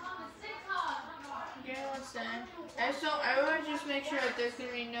ride? Yeah, what's that? I want to just make sure that there's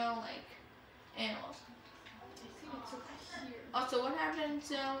gonna be no like animals. I think it's over here. Also, what happened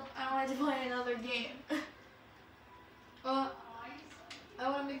to I wanted to play another game? I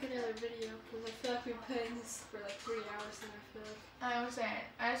want to make another video because I feel like we've been playing this for like 3 hours and I feel like. I was saying,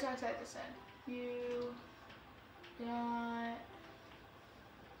 I just want to type this in. You got.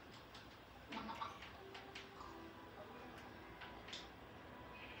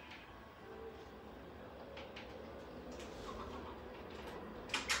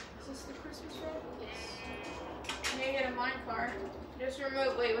 Is this the Christmas ride? Yes. You need to get a minecart. Just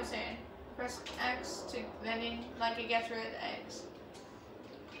remove. Wait, what's saying? Press X to then like it gets rid of the eggs.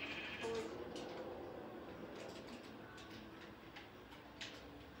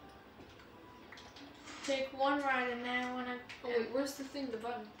 Take one ride and then when I. Oh wait, where's the thing? The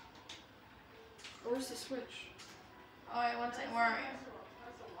button. Where's the switch? Oh wait, one second. Where are you?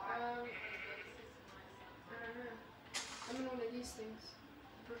 I don't know. I'm in one of these things.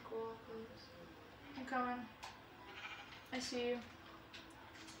 Brick wall things. I'm coming. I see you.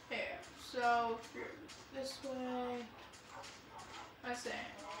 Here. So if you're this way. I say.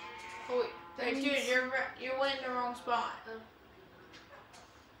 Oh wait. Like, dude, you're in the wrong spot. Oh.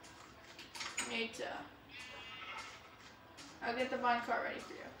 You need to. I'll get the mine cart ready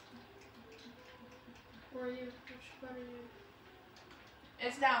for you. Where are you? Which spot are you?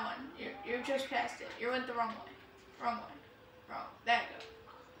 It's that one. You're just past it. You went the wrong way. Wrong way. Wrong. There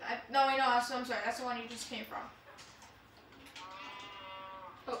you go. No, wait, no. I'm sorry. That's the one you just came from.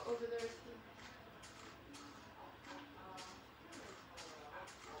 Oh, over there.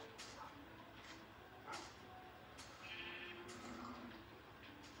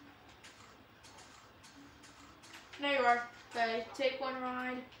 There you are. Okay, take one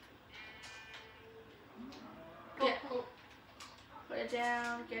ride. Get, put it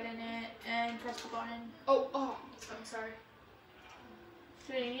down, get in it, and press the button. Oh, I'm sorry.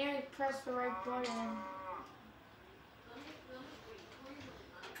 Dude, you need to press the right button.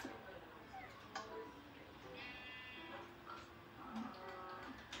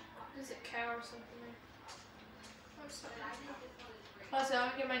 There's a cow or something there. I'm sorry. Also, I'm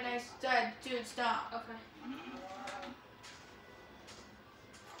gonna get my nice dad. Dude, stop. Okay.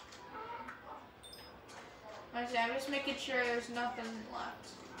 I'm just making sure there's nothing left.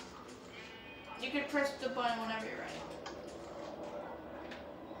 You can press the button whenever you're ready.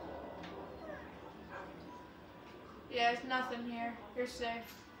 Yeah, there's nothing here. You're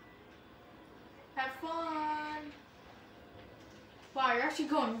safe. Have fun. Wow, you're actually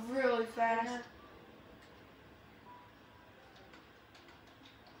going really fast.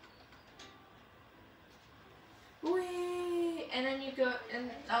 Whee! And then you go, and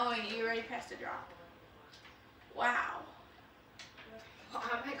oh wait, you already passed the drop. Wow. Oh,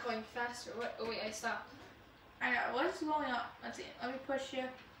 am I going faster? What? Oh wait, I stopped. I know. What is going on? Let's see. Let me push you.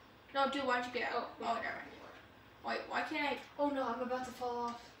 No, dude, why'd you get out? Oh, never mind. Wait, why can't I? Oh no, I'm about to fall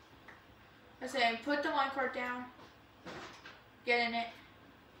off. I say, put the minecart down. Get in it.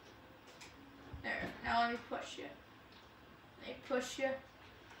 There. Now let me push you. Let me push you.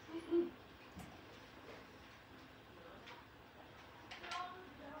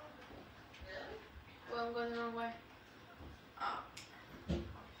 Well, I'm going the wrong way. Oh.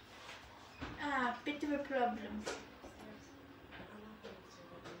 Ah, bit of a problem.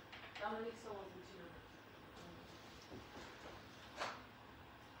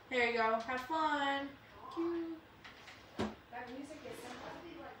 There you go. Have fun. That music is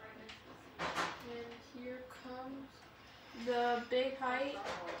And here comes. The big height.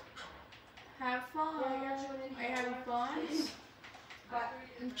 Have fun. Are you having fun? But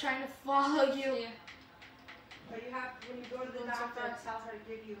I'm trying to follow you. Yeah. you have, when you go to the Going so doctor, it fast. tells her to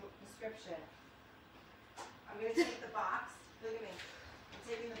give you a prescription. I'm gonna take the box. Look at me. I'm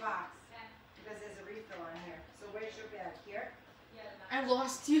taking the box because there's a refill on here. So where's your bed? Here? I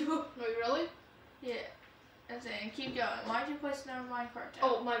lost you. Wait, really? Yeah. That's it. And keep going. Why'd you place another minecart down?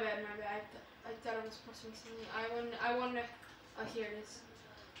 Oh, my bad. I thought I was pressing something. I want to. Oh, here it is.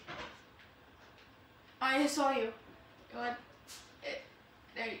 I saw you. You went.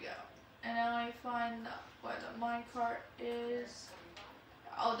 There you go. And now I find where the minecart is.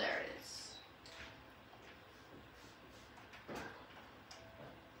 Oh, there it is.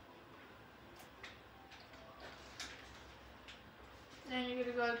 Then you're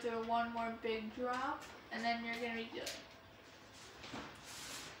gonna go through one more big drop, and then you're gonna be good.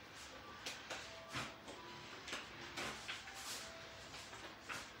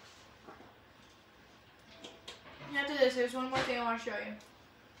 After this, there's one more thing I want to show you.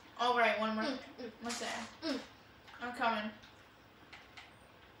 Oh, right, one more. What's that? I'm coming.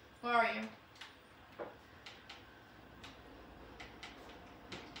 Where are you?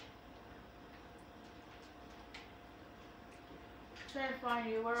 Trying to find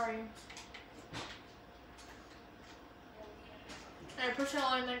you. Where are you? Alright, push it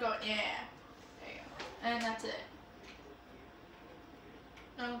along and then go. Yeah. There you go. And that's it.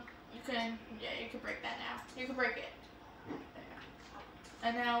 No, you can. Yeah, you can break that now. You can break it. There you go.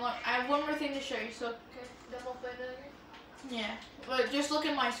 And now look, I have one more thing to show you. So Okay, then we'll play that again. yeah, but just look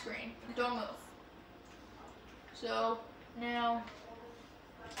at my screen. Don't move. So now,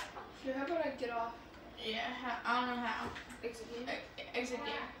 Here, how about I get off? yeah, I don't know how. Exit game. Exit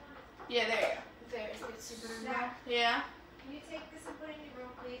game. Yeah, there you go. There, it's super Zach, Yeah, can you take this and put it in your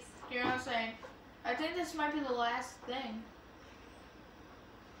room, please? you know what I'm saying? I think this might be the last thing.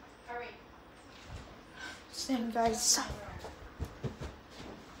 Hurry. Same guys.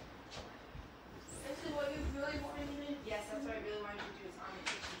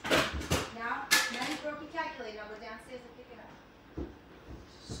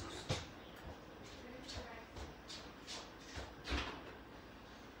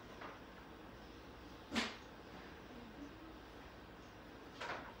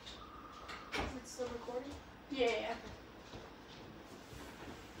 Yeah.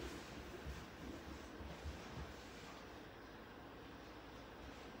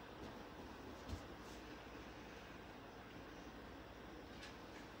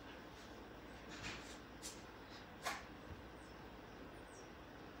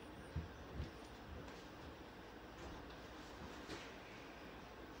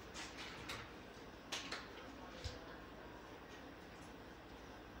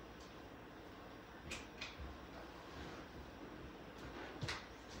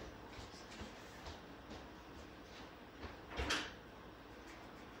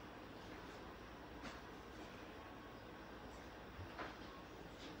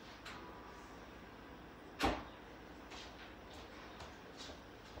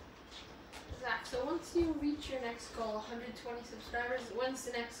 Zach, so once you reach your next goal, 120 subscribers, what's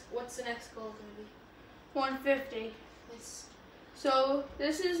the next goal gonna be? 150. It's So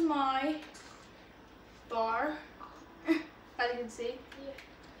this is my bar, as you can see. Yeah.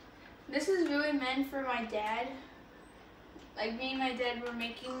 This is really meant for my dad. Like me and my dad were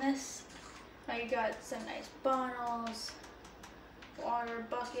making this. I got some nice bottles, water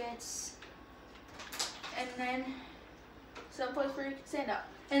buckets, and then some place where you can stand up.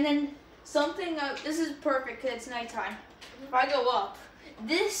 And then something, this is perfect because it's nighttime. If I go up,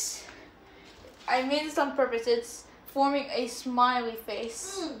 this, I made this on purpose. It's forming a smiley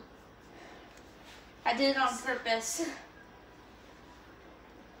face. I did it on purpose.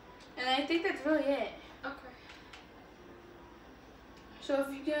 And I think that's really it. okay. So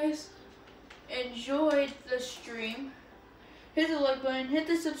if you guys enjoyed the stream, hit the like button, hit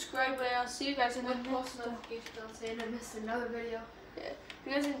the subscribe button. I'll see you guys in the With next post one. notifications on saying I missed another video.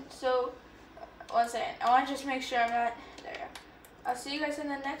 Because so, one second. I want to just make sure I'm not there. I'll see you guys in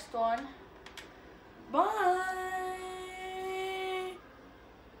the next one. Bye.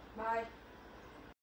 Bye.